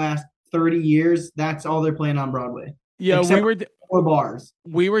popular in the last 30 years, that's all they're playing on Broadway. Yeah, we were four bars.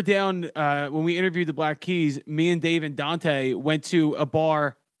 We were down when we interviewed the Black Keys. Me and Dave and Dante went to a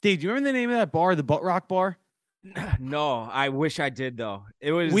bar. Dave, do you remember the name of that bar, the Butt Rock Bar? No, I wish I did though.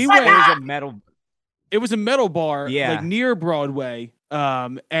 It was a metal. It was a metal bar, like near Broadway.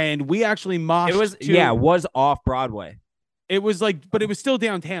 And we actually moshed. It was off Broadway. It was like, but it was still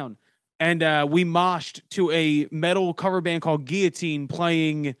downtown. And we moshed to a metal cover band called Guillotine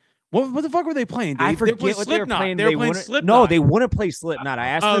playing. What the fuck were they playing, Dave? I forget what they were playing. They were playing Slipknot. No, they wouldn't play Slipknot. I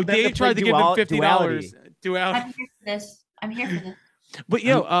asked them Dave tried to give them $50. I'm here for this. But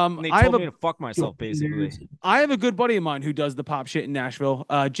they told me to fuck myself, basically. I have a good buddy of mine who does the pop shit in Nashville.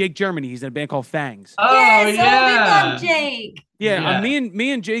 Jake Germany. He's in a band called Fangs. Oh yes, yeah, we love Jake. Yeah,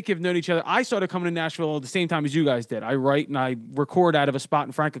 me and Jake have known each other. I started coming to Nashville at the same time as you guys did. I write and I record out of a spot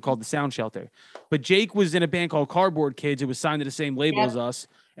in Franklin called the Sound Shelter. But Jake was in a band called Cardboard Kids. It was signed to the same label as us.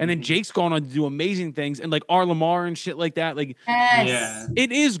 And then Jake's gone on to do amazing things and like R. Lamar and shit like that. Like,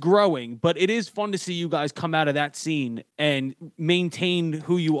 it is growing, but it is fun to see you guys come out of that scene and maintain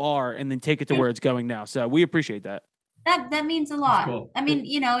who you are and then take it to where it's going now. So we appreciate that. That means a lot. Cool. I mean,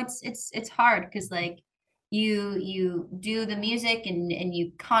 it's hard because like you do the music and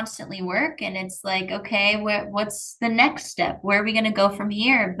you constantly work and it's like, okay, what's the next step? Where are we going to go from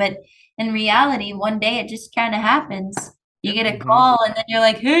here? But in reality, one day it just kind of happens. You get a call and then you're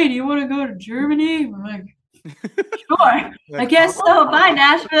like, hey, do you want to go to Germany? I'm like, sure. I guess so. Bye,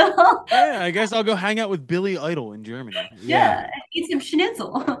 Nashville. Yeah, I guess I'll go hang out with Billy Idol in Germany. Yeah, eat some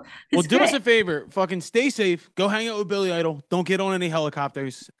schnitzel. Well, do us a favor. Fucking stay safe. Go hang out with Billy Idol. Don't get on any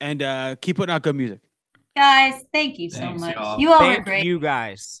helicopters. And keep putting out good music. Guys, thank you so much. Y'all. You all are Thank great. you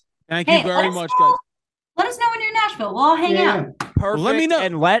guys. Thank you very much, guys. Let us know when you're in Nashville. We'll all hang out. Perfect. Let me know.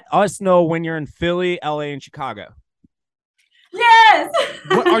 And let us know when you're in Philly, LA, and Chicago. Yes.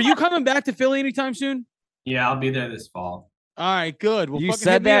 Are you coming back to Philly anytime soon? Yeah, I'll be there this fall. All right, good. Well, You fucking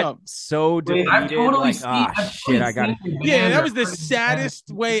said hit me that up. so defeated. I've totally like, seen- ah, I've shit, totally I got it. seen you. Yeah, that was the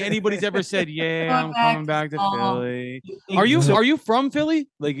saddest way anybody's ever said, yeah, I'm coming back to Philly. Are you from Philly?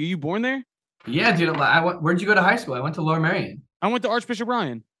 Like, are you born there? Yeah, dude. Where'd you go to high school? I went to Lower Merion. I went to Archbishop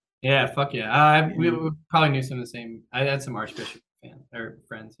Ryan. Yeah, fuck yeah. We probably knew some of the same. I had some Archbishop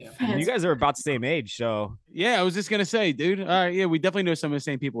friends. Yeah. You guys are about the same age, so Yeah, I was just gonna say, dude. All right, yeah, we definitely know some of the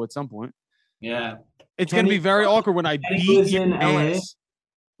same people at some point. Yeah. It's gonna be very awkward when I Kenny beat lives your in LA? ass.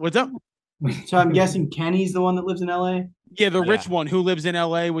 What's up? So I'm guessing Kenny's the one that lives in LA. Yeah, the rich one who lives in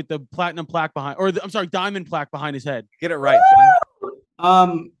LA with the platinum plaque behind, or I'm sorry, diamond plaque behind his head. Get it right.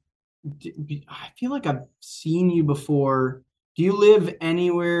 I feel like I've seen you before. Do you live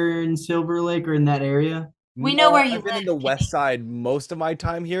anywhere in Silver Lake or in that area? We know where you I've been in live, the West Side most of my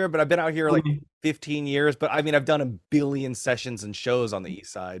time here, but I've been out here like 15 years. But I mean, I've done a billion sessions and shows on the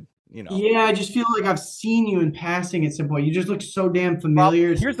East Side. You know. Yeah, I just feel like I've seen you in passing at some point. You just look so damn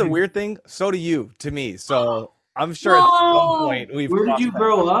familiar. Here's the weird thing. So do you to me. So I'm sure at some point we've. Where did you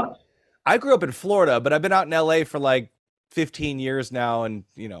grow up? I grew up in Florida, but I've been out in LA for like 15 years now, and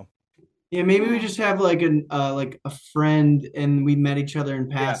you know. Yeah, maybe we just have like a friend, and we met each other in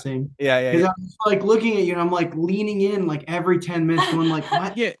passing. Yeah. Because I was like looking at you, and I'm like leaning in like every 10 minutes, going like,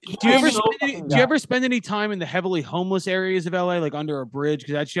 what? Yeah. Do you ever spend any time in the heavily homeless areas of LA, like under a bridge?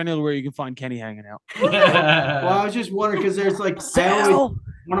 Because that's generally where you can find Kenny hanging out. Well, I was just wondering because there's like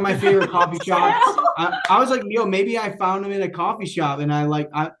one of my favorite coffee shops. I was like, yo, maybe I found him in a coffee shop, and I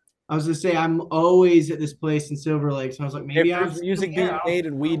was gonna say I'm always at this place in Silver Lake, so I was like, maybe If there's music being made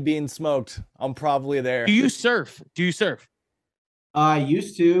and weed being smoked, I'm probably there. Do you surf? I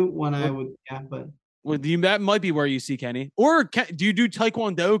used to when I would, yeah, but that might be where you see Kenny. Or do you do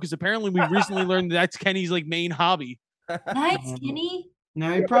Taekwondo? Because apparently we recently learned that's Kenny's like main hobby. Nice, Kenny.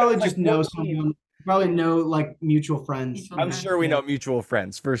 No, you probably just know someone. Probably know like mutual friends. I'm sure we know mutual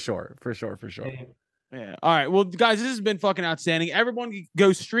friends for sure. Yeah. All right. Well, guys, this has been fucking outstanding. Everyone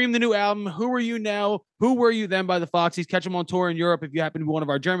go stream the new album. Who Are You Now? Who Were You Then by the Foxies. Catch them on tour in Europe if you happen to be one of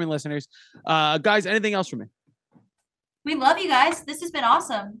our German listeners. Guys, anything else from me? We love you guys. This has been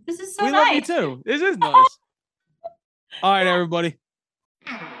awesome. This is so we nice. love you too. This is nice. All right, everybody.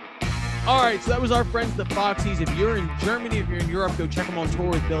 All right, so that was our friends, the Foxies. If you're in Germany, if you're in Europe, go check them on tour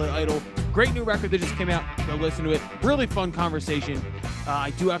with Billy Idol. Great new record that just came out. Go listen to it. Really fun conversation.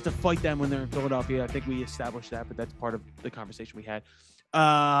 I do have to fight them when they're in Philadelphia. I think we established that, but that's part of the conversation we had.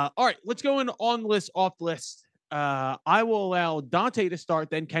 All right, let's go in on list, off list. I will allow Dante to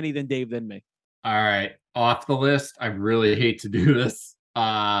start, then Kenny, then Dave, then me. All right, off the list. I really hate to do this,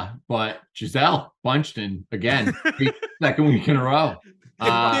 but Giselle Bundchen again, second week in a row.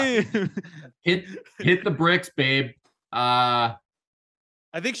 Hit the bricks, babe. I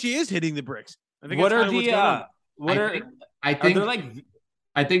think she is hitting the bricks. I think what are what's the going on.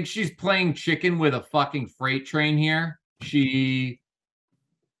 I think she's playing chicken with a fucking freight train here. She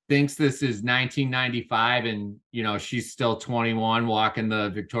thinks this is 1995 and you know she's still 21 walking the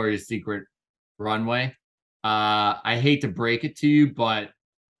Victoria's Secret runway. I hate to break it to you, but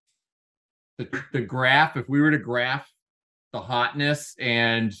the graph, if we were to graph the hotness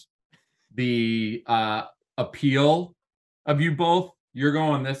and the appeal of you both, you're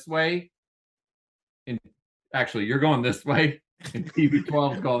going this way. And actually, you're going this way. And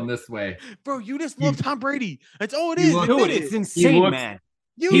TV12 is going this way. Bro, you just love Tom Brady. That's all it is. Dude, it's insane, man.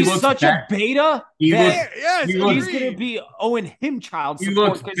 He's such a beta. Yes, he's gonna be owing him child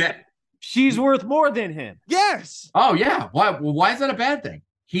support because she's worth more than him. Yes. Oh yeah. Why is that a bad thing?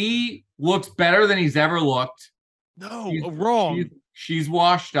 He looks better than he's ever looked. No, wrong. She's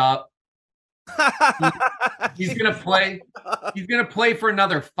washed up. He's gonna play. He's gonna play for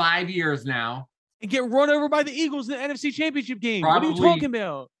another 5 years now. And get run over by the Eagles in the NFC Championship game. What are you talking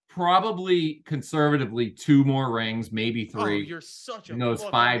about? Probably conservatively 2 more rings, maybe 3. Oh, you're such a in those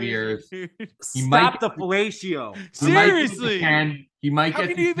 5 years. Stop the fellatio. Seriously, he might How get.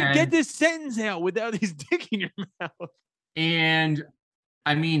 can you even get this sentence out without his dick in your mouth? And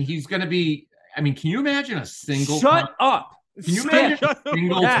I mean, he's gonna be. I mean, can you imagine a single? Shut up. Can you imagine a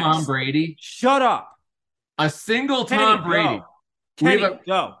single Tom Brady? Shut up. A single Tom Brady.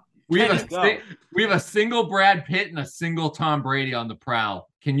 Go. We have a single Brad Pitt and a single Tom Brady on the prowl.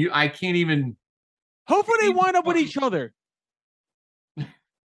 I can't even. Hopefully they wind up with each other.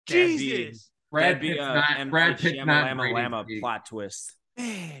 Jesus. Brad Pitt's not Lama plot twist.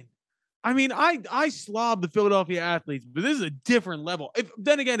 Man. I mean, I slob the Philadelphia athletes, but this is a different level. If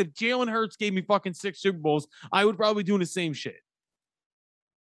Jalen Hurts gave me fucking 6 Super Bowls, I would probably be doing the same shit.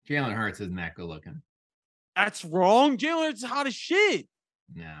 Jalen Hurts isn't that good looking. That's wrong. Jalen Hurts is hot as shit.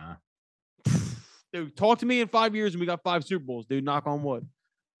 Nah. Dude, talk to me in 5 years and we got 5 Super Bowls, dude. Knock on wood.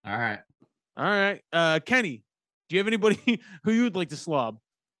 All right. Kenny, do you have anybody who you would like to slob?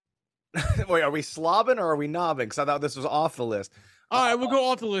 Wait, are we slobbing or are we knobbing? Because I thought this was off the list. All right, we'll go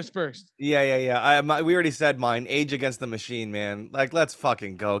off the list first. Yeah. We already said mine. Age Against the Machine, man. Like, let's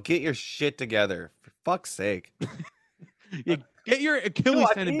fucking go. Get your shit together. For fuck's sake. Yeah, get your Achilles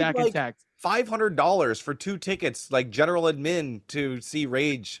tendon back intact. $500 for 2 tickets, like general admin, to see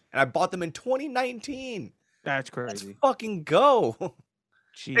Rage, and I bought them in 2019. That's crazy. Let's fucking go.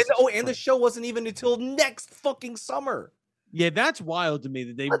 Jesus and the show wasn't even until next fucking summer. Yeah, that's wild to me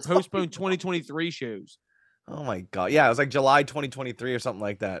that they postponed 2023 shows. Oh my god. Yeah, it was like July 2023 or something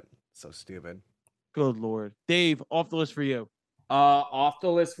like that. So stupid. Good lord. Dave, off the list for you. Off the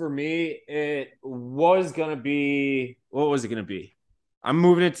list for me, it was gonna be, what was it gonna be? I'm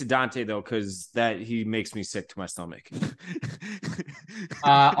moving it to Dante though, because he makes me sick to my stomach.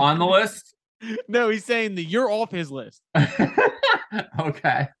 On the list? No, he's saying that you're off his list.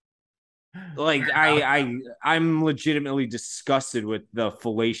 Okay. Like I'm legitimately disgusted with the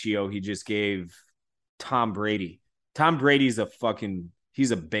fellatio he just gave Tom Brady. Tom Brady's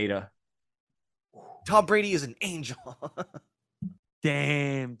he's a beta. Tom Brady is an angel.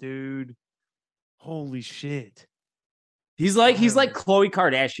 Damn, dude. Holy shit. He's like Khloe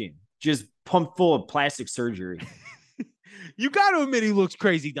Kardashian, just pumped full of plastic surgery. You got to admit he looks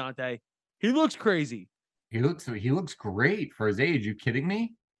crazy, Dante. He looks crazy. He looks great for his age. You kidding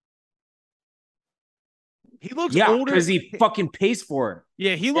me? He looks older because he fucking pays for it.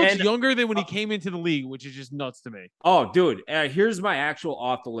 Yeah, he looks younger than when he came into the league, which is just nuts to me. Oh, dude, here's my actual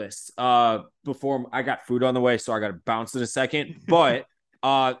off the list. Before I got food on the way, so I got to bounce in a second. But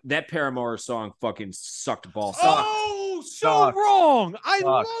that Paramore song fucking sucked balls. Oh, so wrong. I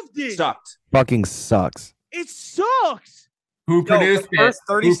loved it. Sucked. Fucking sucks. It sucks. Who produced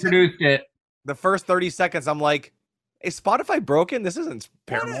it? The first 30 seconds, I'm like, is Spotify broken? This isn't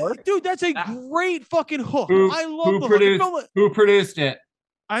Paramore. Dude, that's a great fucking hook. I love the hook. Who produced it?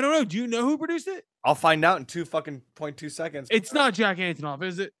 I don't know. Do you know who produced it? I'll find out in 2.2 seconds. It's not Jack Antonoff,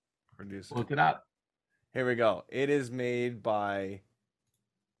 is it? Producer. Look it up. Here we go. It is made by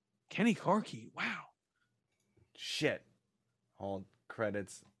Kenny Karki. Wow. Shit. Hold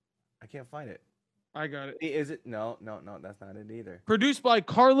credits. I can't find it. I got it. Is it? No, that's not it either. Produced by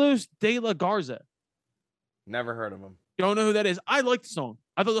Carlos de la Garza. Never heard of him. Don't know who that is. I like the song.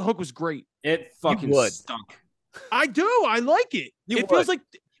 I thought the hook was great. It fucking stunk. I do. I like it. Feels like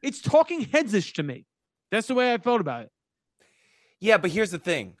it's Talking Heads-ish to me. That's the way I felt about it. Yeah, but here's the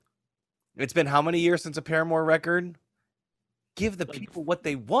thing. It's been how many years since a Paramore record? Give the people what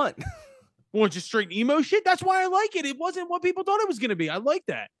they want. Well, just straight emo shit? That's why I like it. It wasn't what people thought it was going to be. I like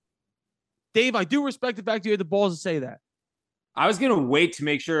that. Dave, I do respect the fact you had the balls to say that. I was going to wait to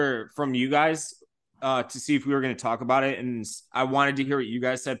make sure from you guys to see if we were going to talk about it. And I wanted to hear what you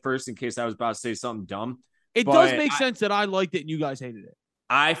guys said first in case I was about to say something dumb. It does make sense that I liked it and you guys hated it.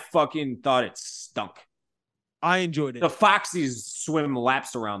 I fucking thought it stunk. I enjoyed it. The Foxies swim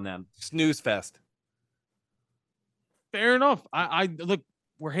laps around them. Snooze fest. Fair enough. I look,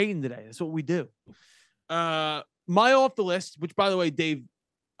 we're hating today. That's what we do. My off the list, which by the way, Dave,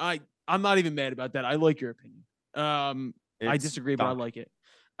 I'm not even mad about that. I like your opinion. I disagree, but I like it.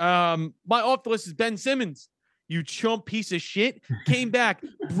 My off the list is Ben Simmons. You chump piece of shit. Came back,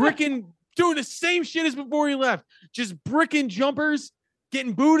 bricking, doing the same shit as before he left. Just bricking jumpers,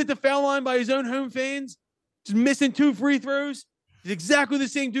 getting booed at the foul line by his own home fans, just missing 2 free throws. He's exactly the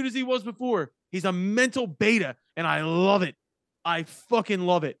same dude as he was before. He's a mental beta, and I love it. I fucking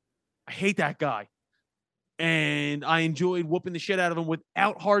love it. I hate that guy. And I enjoyed whooping the shit out of him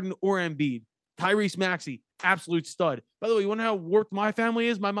without Harden or Embiid. Tyrese Maxey, absolute stud. By the way, you want to know how warped my family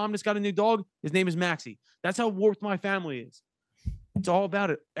is? My mom just got a new dog. His name is Maxey. That's how warped my family is. It's all about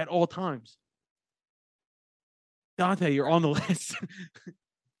it at all times. Dante, you're on the list.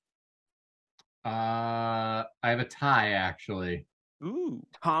 I have a tie, actually. Ooh.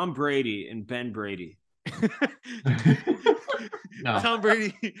 Tom Brady and Ben Brady. No. Tom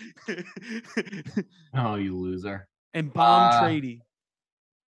Brady. Oh, you loser. And Bomb Trady.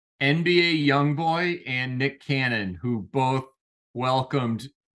 NBA Youngboy and Nick Cannon, who both welcomed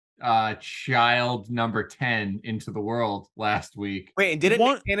child number 10 into the world last week. Wait, and didn't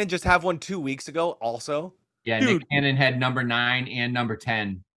Nick Cannon just have one 2 weeks ago also? Yeah, dude. Nick Cannon had number 9 and number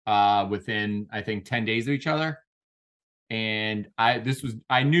 10 within, I think, 10 days of each other. And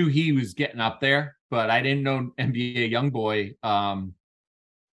I knew he was getting up there, but I didn't know NBA Youngboy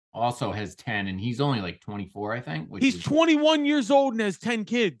also has 10, and he's only like 24, I think. He's 21 years old and has 10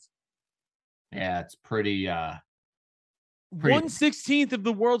 kids. Yeah, it's pretty 1/16 of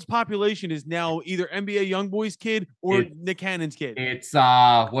the world's population is now either NBA Youngboy's kid or Nick Cannon's kid. It's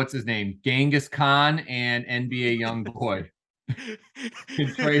what's his name? Genghis Khan and NBA Youngboy.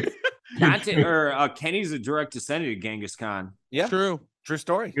 Kenny's a direct descendant of Genghis Khan. Yeah, true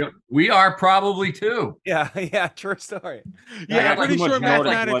story. We are probably too. Yeah, true story. Yeah, I'm pretty sure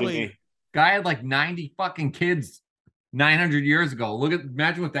mathematically. Guy had like 90 fucking kids 900 years ago.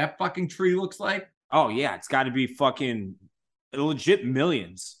 Imagine what that fucking tree looks like. Oh yeah, it's got to be fucking legit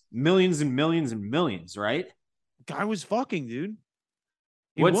millions and millions, right? Guy was fucking, dude.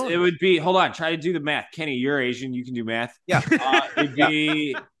 It would be, hold on, try to do the math. Kenny, you're Asian, you can do math. Yeah. It'd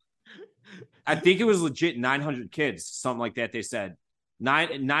be, I think it was legit 900 kids, something like that. They said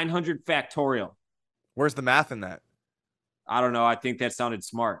 900 factorial. Where's the math in that? I don't know. I think that sounded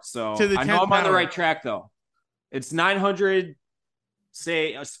smart. So I know I'm power. on the right track though. It's 900.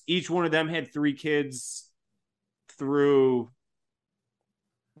 Say each one of them had 3 kids through.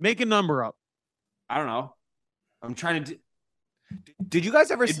 Make a number up. I don't know. I'm trying to. Did you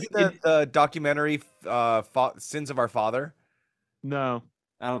guys ever see the documentary Sins of Our Father? No,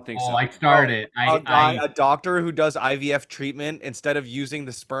 I don't think so. I started. A doctor who does IVF treatment, instead of using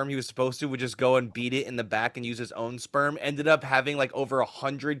the sperm he was supposed to, would just go and beat it in the back and use his own sperm. Ended up having like over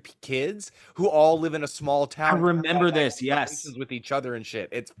 100 kids who all live in a small town. I remember this. Yes, with each other and shit.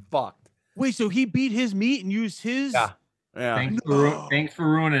 It's fucked. Wait, so he beat his meat and used his? Yeah. Thanks for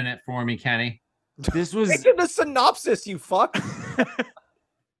ruining it for me, Kenny. This was the synopsis, you fuck.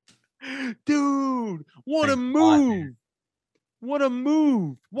 Dude, what a move. What a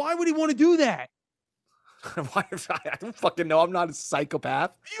move. Why would he want to do that? I don't fucking know. I'm not a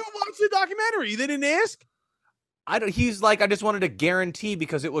psychopath. You watched the documentary. They didn't ask? He's like, I just wanted to guarantee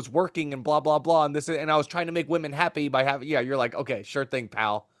because it was working and blah, blah, blah. And I was trying to make women happy by having, you're like, okay, sure thing,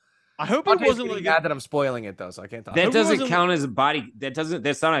 pal. I hope it wasn't like mad that I'm spoiling it though, so I can't talk. That doesn't count as a body.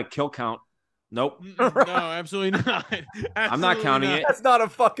 That's not a kill count. Nope. No, absolutely not. I'm not counting it. That's not a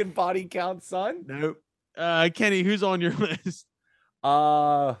fucking body count, son. Nope. Kenny, who's on your list?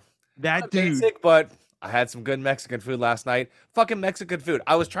 That dude. Basic, but I had some good Mexican food last night. Fucking Mexican food.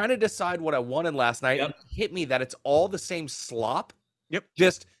 I was trying to decide what I wanted last night. Yep. And it hit me that it's all the same slop. Yep.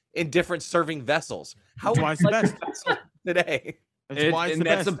 Just in different serving vessels. How is the best today?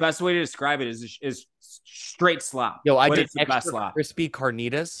 That's the best way to describe it is straight slop. Yo, I did extra crispy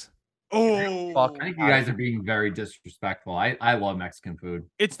carnitas. Oh, fuck! I think you guys are being very disrespectful. I love Mexican food.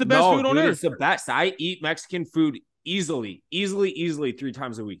 It's the best food on earth. It's the best. I eat Mexican food easily 3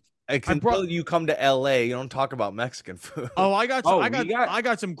 times a week. Until you come to LA, you don't talk about Mexican food. Oh, I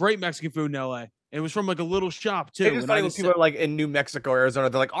got some great Mexican food in LA. It was from like a little shop too. It's funny when people are like in New Mexico, Arizona,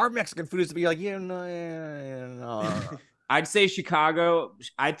 they're like, our Mexican food is to be like, no. I'd say Chicago.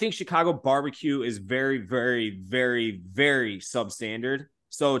 I think Chicago barbecue is very, very, very, very substandard.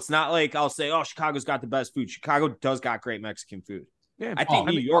 So it's not like I'll say, oh, Chicago's got the best food. Chicago does got great Mexican food. Yeah, I think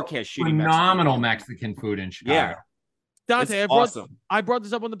New York has shitty phenomenal Mexican food in Chicago. Yeah. Dante, I brought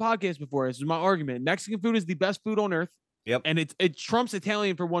this up on the podcast before. This is my argument. Mexican food is the best food on earth. Yep. And it trumps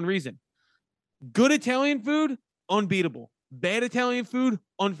Italian for one reason. Good Italian food, unbeatable. Bad Italian food,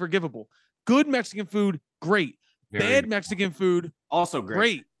 unforgivable. Good Mexican food, great. Bad Mexican food, also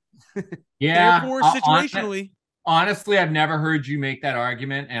great. Yeah. Therefore, situationally. Honestly, I've never heard you make that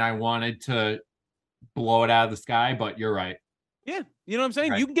argument, and I wanted to blow it out of the sky, but you're right. Yeah, you know what I'm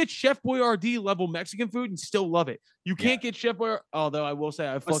saying? Right. You can get Chef Boyardee level Mexican food and still love it. You can't get Chef Boyardee, although I will say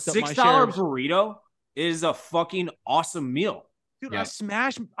I fucked up my $6 burrito is a fucking awesome meal. Dude, I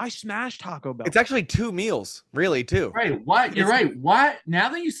smash Taco Bell. It's actually 2 meals, really, too. Right. What? You're right. What? Now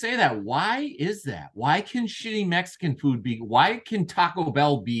that you say that, why is that? Why can shitty Mexican food why can Taco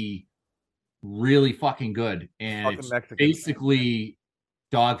Bell be really fucking good? And fucking it's Mexican, basically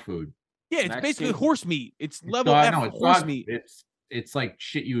dog food. Yeah, it's basically horse meat. It's level F horse meat. It's like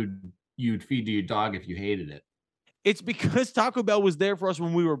shit you'd feed to your dog if you hated it. It's because Taco Bell was there for us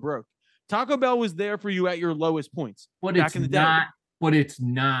when we were broke. Taco Bell was there for you at your lowest points. But back in the day. But it's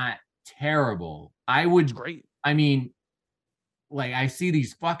not terrible. It's great. I mean, like I see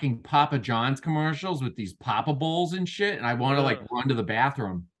these fucking Papa John's commercials with these Papa Bowls and shit, and I want to like run to the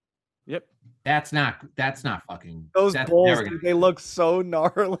bathroom. That's not fucking. Those that's bowls, never dude, gonna, they look so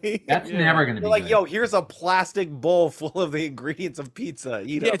gnarly. that's never gonna be They're like, good. yo, here's a plastic bowl full of the ingredients of pizza.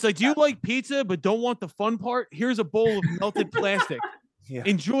 Eat Yeah, up. it's like, do you like pizza but don't want the fun part? Here's a bowl of melted plastic. Yeah.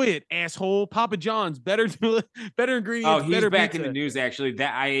 Enjoy it, asshole. Papa John's, better ingredients. Oh, he's better back pizza. in the news actually.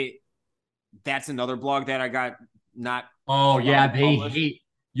 That's another blog that I got not. Oh yeah, they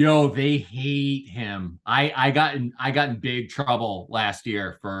published. they hate him. I got in big trouble last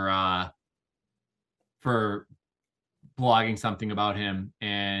year for blogging something about him,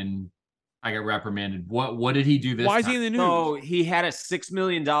 and I got reprimanded. What did he do this Why is time? he in the news? So he had a $6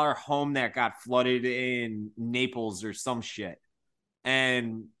 million home that got flooded in Naples or some shit.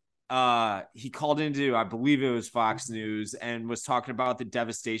 And he called into, I believe it was Fox News, and was talking about the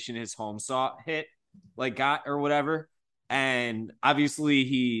devastation his home got or whatever. And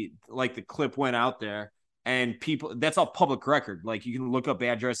obviously the clip went out there, and people, that's all public record. Like, you can look up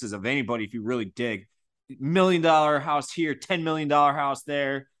addresses of anybody if you really dig. $1 million house here, $10 million house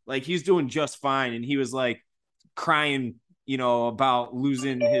there. Like, he's doing just fine. And he was like crying, about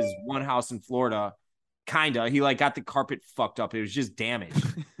losing his one house in Florida. Kinda. He got the carpet fucked up. It was just damaged.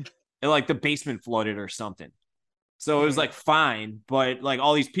 And the basement flooded or something. So it was fine, but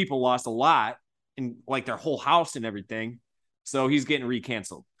all these people lost a lot and their whole house and everything. So he's getting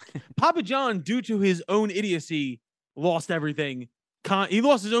recanceled. Papa John, due to his own idiocy, lost everything. He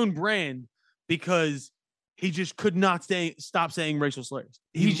lost his own brand because he just could not stop saying racial slurs.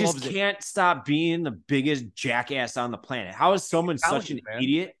 He just can't stop being the biggest jackass on the planet. How is someone such an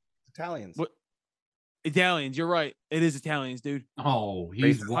idiot? Italians. What? Italians, you're right. It is Italians, dude. Oh,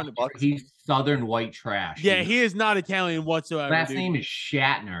 he's Southern white trash. Yeah, he is not Italian whatsoever. Last name is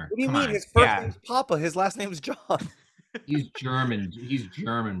Shatner. What do you mean? His first name's Papa. His last name's John. He's German. He's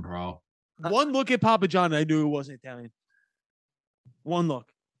German, bro. One look at Papa John, and I knew it wasn't Italian. One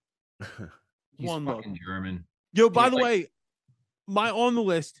look. He's One look. fucking German. Yo, by the way, my on the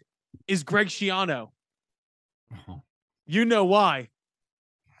list is Greg Schiano. Oh. You know why?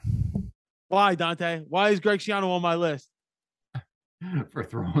 Why, Dante? Why is Greg Schiano on my list? For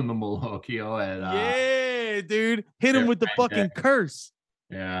throwing the Malocchio at yeah, dude. Hit him with the fucking curse.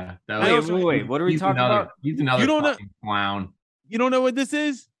 Yeah. Wait. What are we talking about? He's another fucking clown. You don't know what this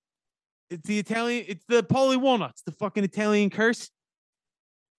is? It's the Italian. It's the Paulie Walnuts, the fucking Italian curse.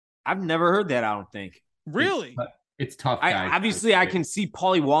 I've never heard that, I don't think. Really? It's tough, guys. Obviously, I can see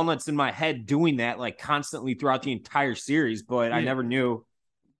Paulie Walnuts in my head doing that constantly throughout the entire series, but I never knew.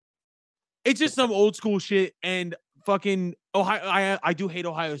 It's just some old school shit. And fucking Ohio. I do hate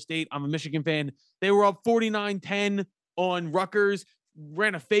Ohio State. I'm a Michigan fan. They were up 49-10 on Rutgers,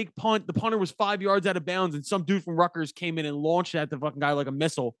 ran a fake punt. The punter was 5 yards out of bounds, and some dude from Rutgers came in and launched at the fucking guy like a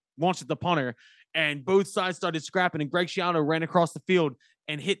missile, launched at the punter, and both sides started scrapping, and Greg Schiano ran across the field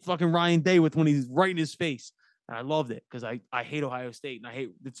and hit fucking Ryan Day with when he's right in his face. And I loved it because I hate Ohio State, and I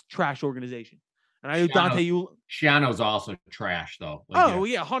hate it's a trash organization. And I know Dante, Schiano's also trash though.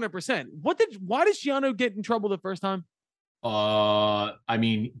 Yeah, 100%. Why did Schiano get in trouble the first time? I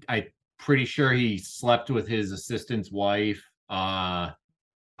mean, I'm pretty sure he slept with his assistant's wife. Are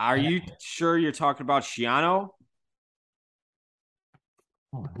you sure you're talking about Schiano?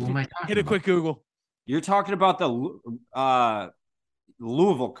 Oh, who am I talking Hit a quick Google. You're talking about the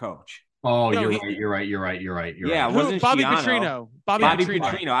Louisville coach. Oh, you're right. Yeah, it wasn't Bobby Schiano. Petrino. Bobby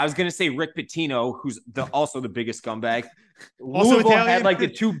Petrino. I was gonna say Rick Pitino, who's also the biggest scumbag. Also Louisville Italian. had the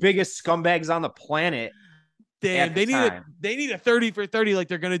two biggest scumbags on the planet. Damn, they need a 30 for 30 like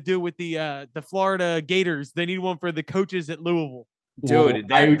they're gonna do with the Florida Gators. They need one for the coaches at Louisville. Dude,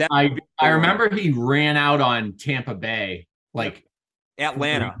 I remember he ran out on Tampa Bay,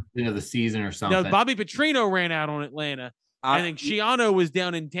 Atlanta, into the season or something. No, Bobby Petrino ran out on Atlanta. I think Schiano was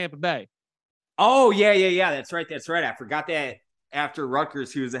down in Tampa Bay. Oh, yeah. That's right. I forgot that after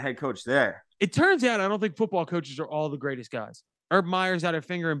Rutgers, he was the head coach there. It turns out I don't think football coaches are all the greatest guys. Urban Meyer's out of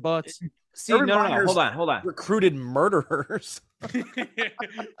finger and butts. See, no. Hold on. Recruited murderers.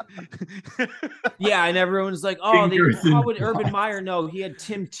 Yeah, and everyone's like, "Oh, how would Urban Meyer know he had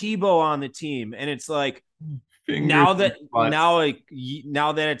Tim Tebow on the team?" And it's like, now that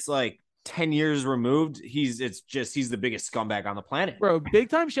it's 10 years removed, he's the biggest scumbag on the planet. Bro, big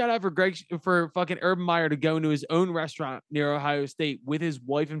time shout out for fucking Urban Meyer to go into his own restaurant near Ohio State with his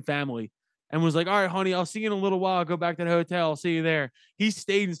wife and family and was like, "All right, honey, I'll see you in a little while. I'll go back to the hotel. I'll see you there." He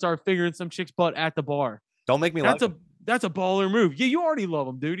stayed and started figuring some chick's butt at the bar. Don't make me laugh. That's a baller move. Yeah, you already love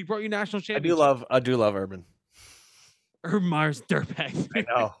him, dude. He brought you national championship. I do love Urban. Urban Meyer's dirtbag. I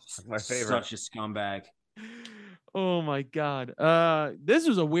know. My favorite. Such a scumbag. Oh my God. This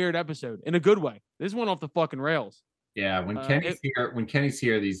was a weird episode in a good way. This went off the fucking rails. Yeah, when Kenny's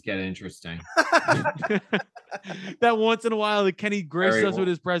here, these get interesting. That once in a while that Kenny graces us with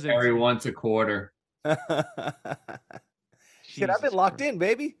his presence. Every once a quarter. Shit, I've been locked in,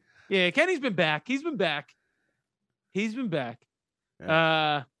 baby. Yeah, Kenny's been back. He's been back.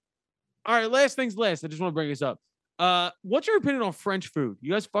 Yeah. All right, last things last. I just want to bring this up. What's your opinion on French food?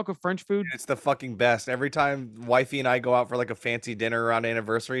 You guys fuck with French food? It's the fucking best. Every time wifey and I go out for like a fancy dinner around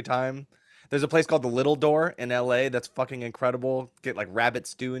anniversary time, there's a place called the Little Door in LA that's fucking incredible. Get like rabbit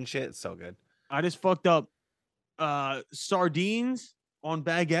stew and shit. It's so good. I just fucked up sardines on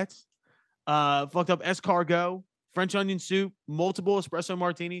baguettes. Fucked up escargot, French onion soup, multiple espresso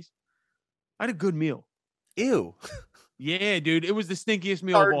martinis. I had a good meal. Ew. Yeah, dude. It was the stinkiest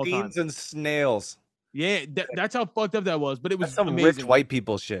meal of all time. Sardines and snails. Yeah, that's how fucked up that was. But it was That's some amazing. rich white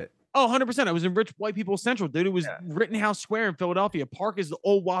people shit. Oh, 100%. I was in Rich White People Central, dude. It was Rittenhouse Square in Philadelphia. Park is the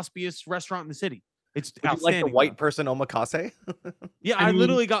old waspiest restaurant in the city. It's outstanding. Like the white person omakase? Yeah,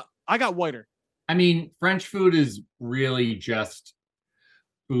 I got whiter. I mean, French food is really just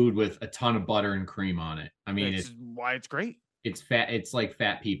food with a ton of butter and cream on it. I mean, it's why it's great. It's fat. It's like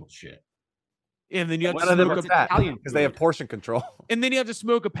fat people shit. And then you have One to of them smoke is fat because they have portion control. And then you have to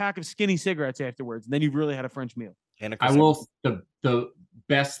smoke a pack of skinny cigarettes afterwards. And then you've really had a French meal. And I will. The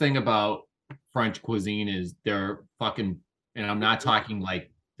best thing about French cuisine is they're fucking, and I'm not talking like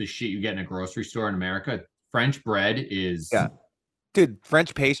the shit you get in a grocery store in America. French bread is dude.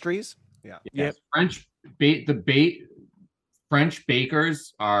 French pastries. Yeah. Yep. French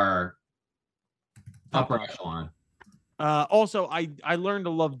bakers are upper echelon. Also, I learned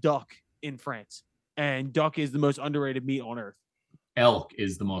to love duck in France, and duck is the most underrated meat on earth. Elk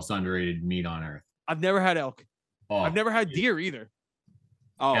is the most underrated meat on earth. I've never had elk. Oh, I've never had deer either.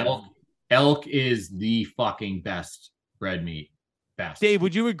 Oh, elk is the fucking best red meat. Best. Dave,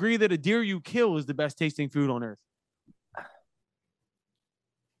 would you agree that a deer you kill is the best tasting food on earth?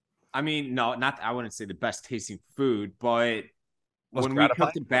 I mean, no, I wouldn't say the best tasting food, but Most when gratifying?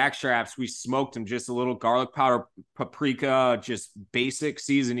 we cooked the backstraps, we smoked them, just a little garlic powder, paprika, just basic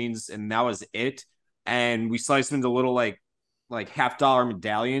seasonings, and that was it. And we sliced them into little like $50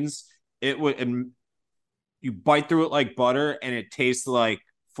 medallions. It would, and you bite through it like butter, and it tastes like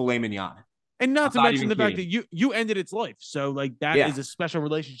filet mignon. And not to mention the fact that you ended its life, so like that is a special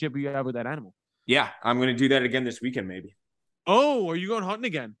relationship you have with that animal. Yeah, I'm gonna do that again this weekend, maybe. Oh, are you going hunting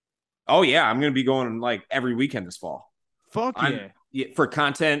again? Oh yeah, I'm gonna be going like every weekend this fall. Fuck yeah. For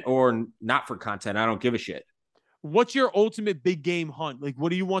content or not for content, I don't give a shit. What's your ultimate big game hunt? Like, what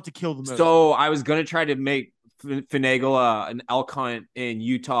do you want to kill the most? So I was gonna try to finagle an elk hunt in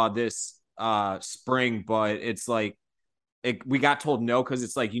Utah this spring, but it's like we got told no because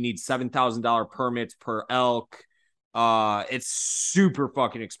it's like you need $7,000 permits per elk. It's super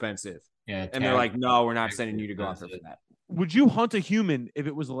fucking expensive. Yeah, and they're like, no, we're not sending you to go out there for that. Would you hunt a human if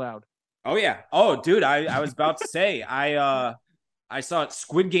it was allowed? Oh yeah. Oh dude, I was about to say I saw it.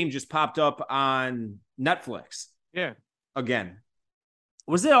 Squid Game just popped up on Netflix. Yeah. Again.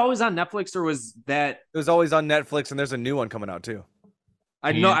 Was it always on Netflix or was that? It was always on Netflix, and there's a new one coming out too.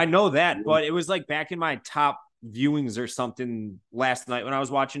 I know that, but it was like back in my top viewings or something last night when I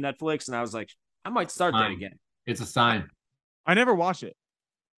was watching Netflix, and I was like, I might start that again. It's a sign. I never watched it.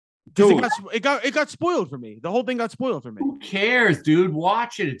 Dude, it got spoiled for me. The whole thing got spoiled for me. Who cares, dude?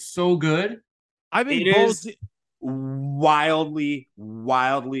 Watch it. It's so good. I've been wildly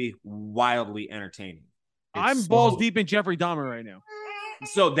entertaining. I'm balls deep in Jeffrey Dahmer right now.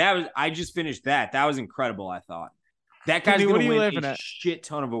 So I just finished that. That was incredible, I thought. That guy's going to win a shit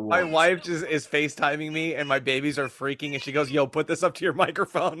ton of awards. My wife just is FaceTiming me, and my babies are freaking, and she goes, yo, put this up to your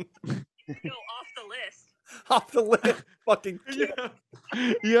microphone. Go off the list. Off the list. Fucking kid.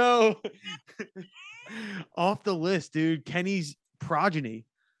 Yo. Off the list, dude. Kenny's progeny.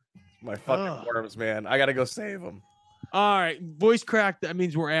 My fucking worms, man. I got to go save them. All right. Voice crack. That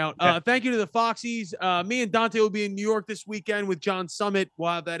means we're out. Thank you to the Foxies. Me and Dante will be in New York this weekend with John Summit.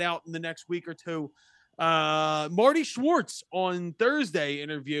 We'll have that out in the next week or two. Marty Schwartz on Thursday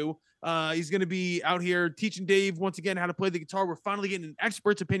interview. He's going to be out here teaching Dave once again how to play the guitar. We're finally getting an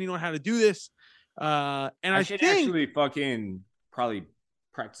expert's opinion on how to do this. And I should think actually fucking probably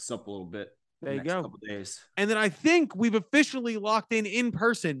practice up a little bit. There you go. Couple days. And then I think we've officially locked in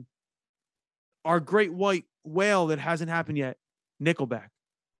person our great white whale that hasn't happened yet, Nickelback.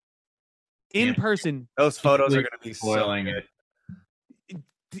 In person. Those photos are going to be spoiling it.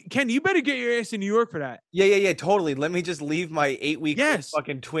 Ken, you better get your ass in New York for that. Yeah, totally. Let me just leave my 8-week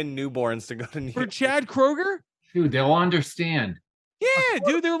fucking twin newborns to go to New York. For Chad Kroger? Dude, they'll understand. Yeah,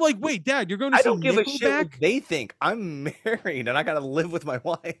 dude. They're like, wait, Dad, you're going to see Nickelback? I don't give a shit what they think. I'm married and I got to live with my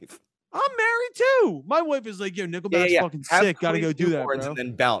wife. I'm married too. My wife is like, yo, Nickelback's fucking sick. Gotta go do that, bro. And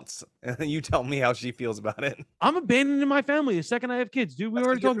then bounce. And then you tell me how she feels about it. I'm abandoning my family the second I have kids, dude. We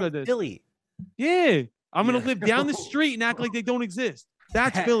already talked about this. Philly. Yeah. I'm gonna live down the street and act like they don't exist.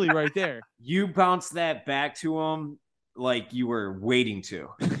 That's Philly right there. You bounced that back to him like you were waiting to.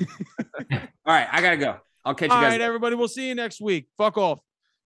 All right, I gotta go. I'll catch you guys. All right, everybody. We'll see you next week. Fuck off.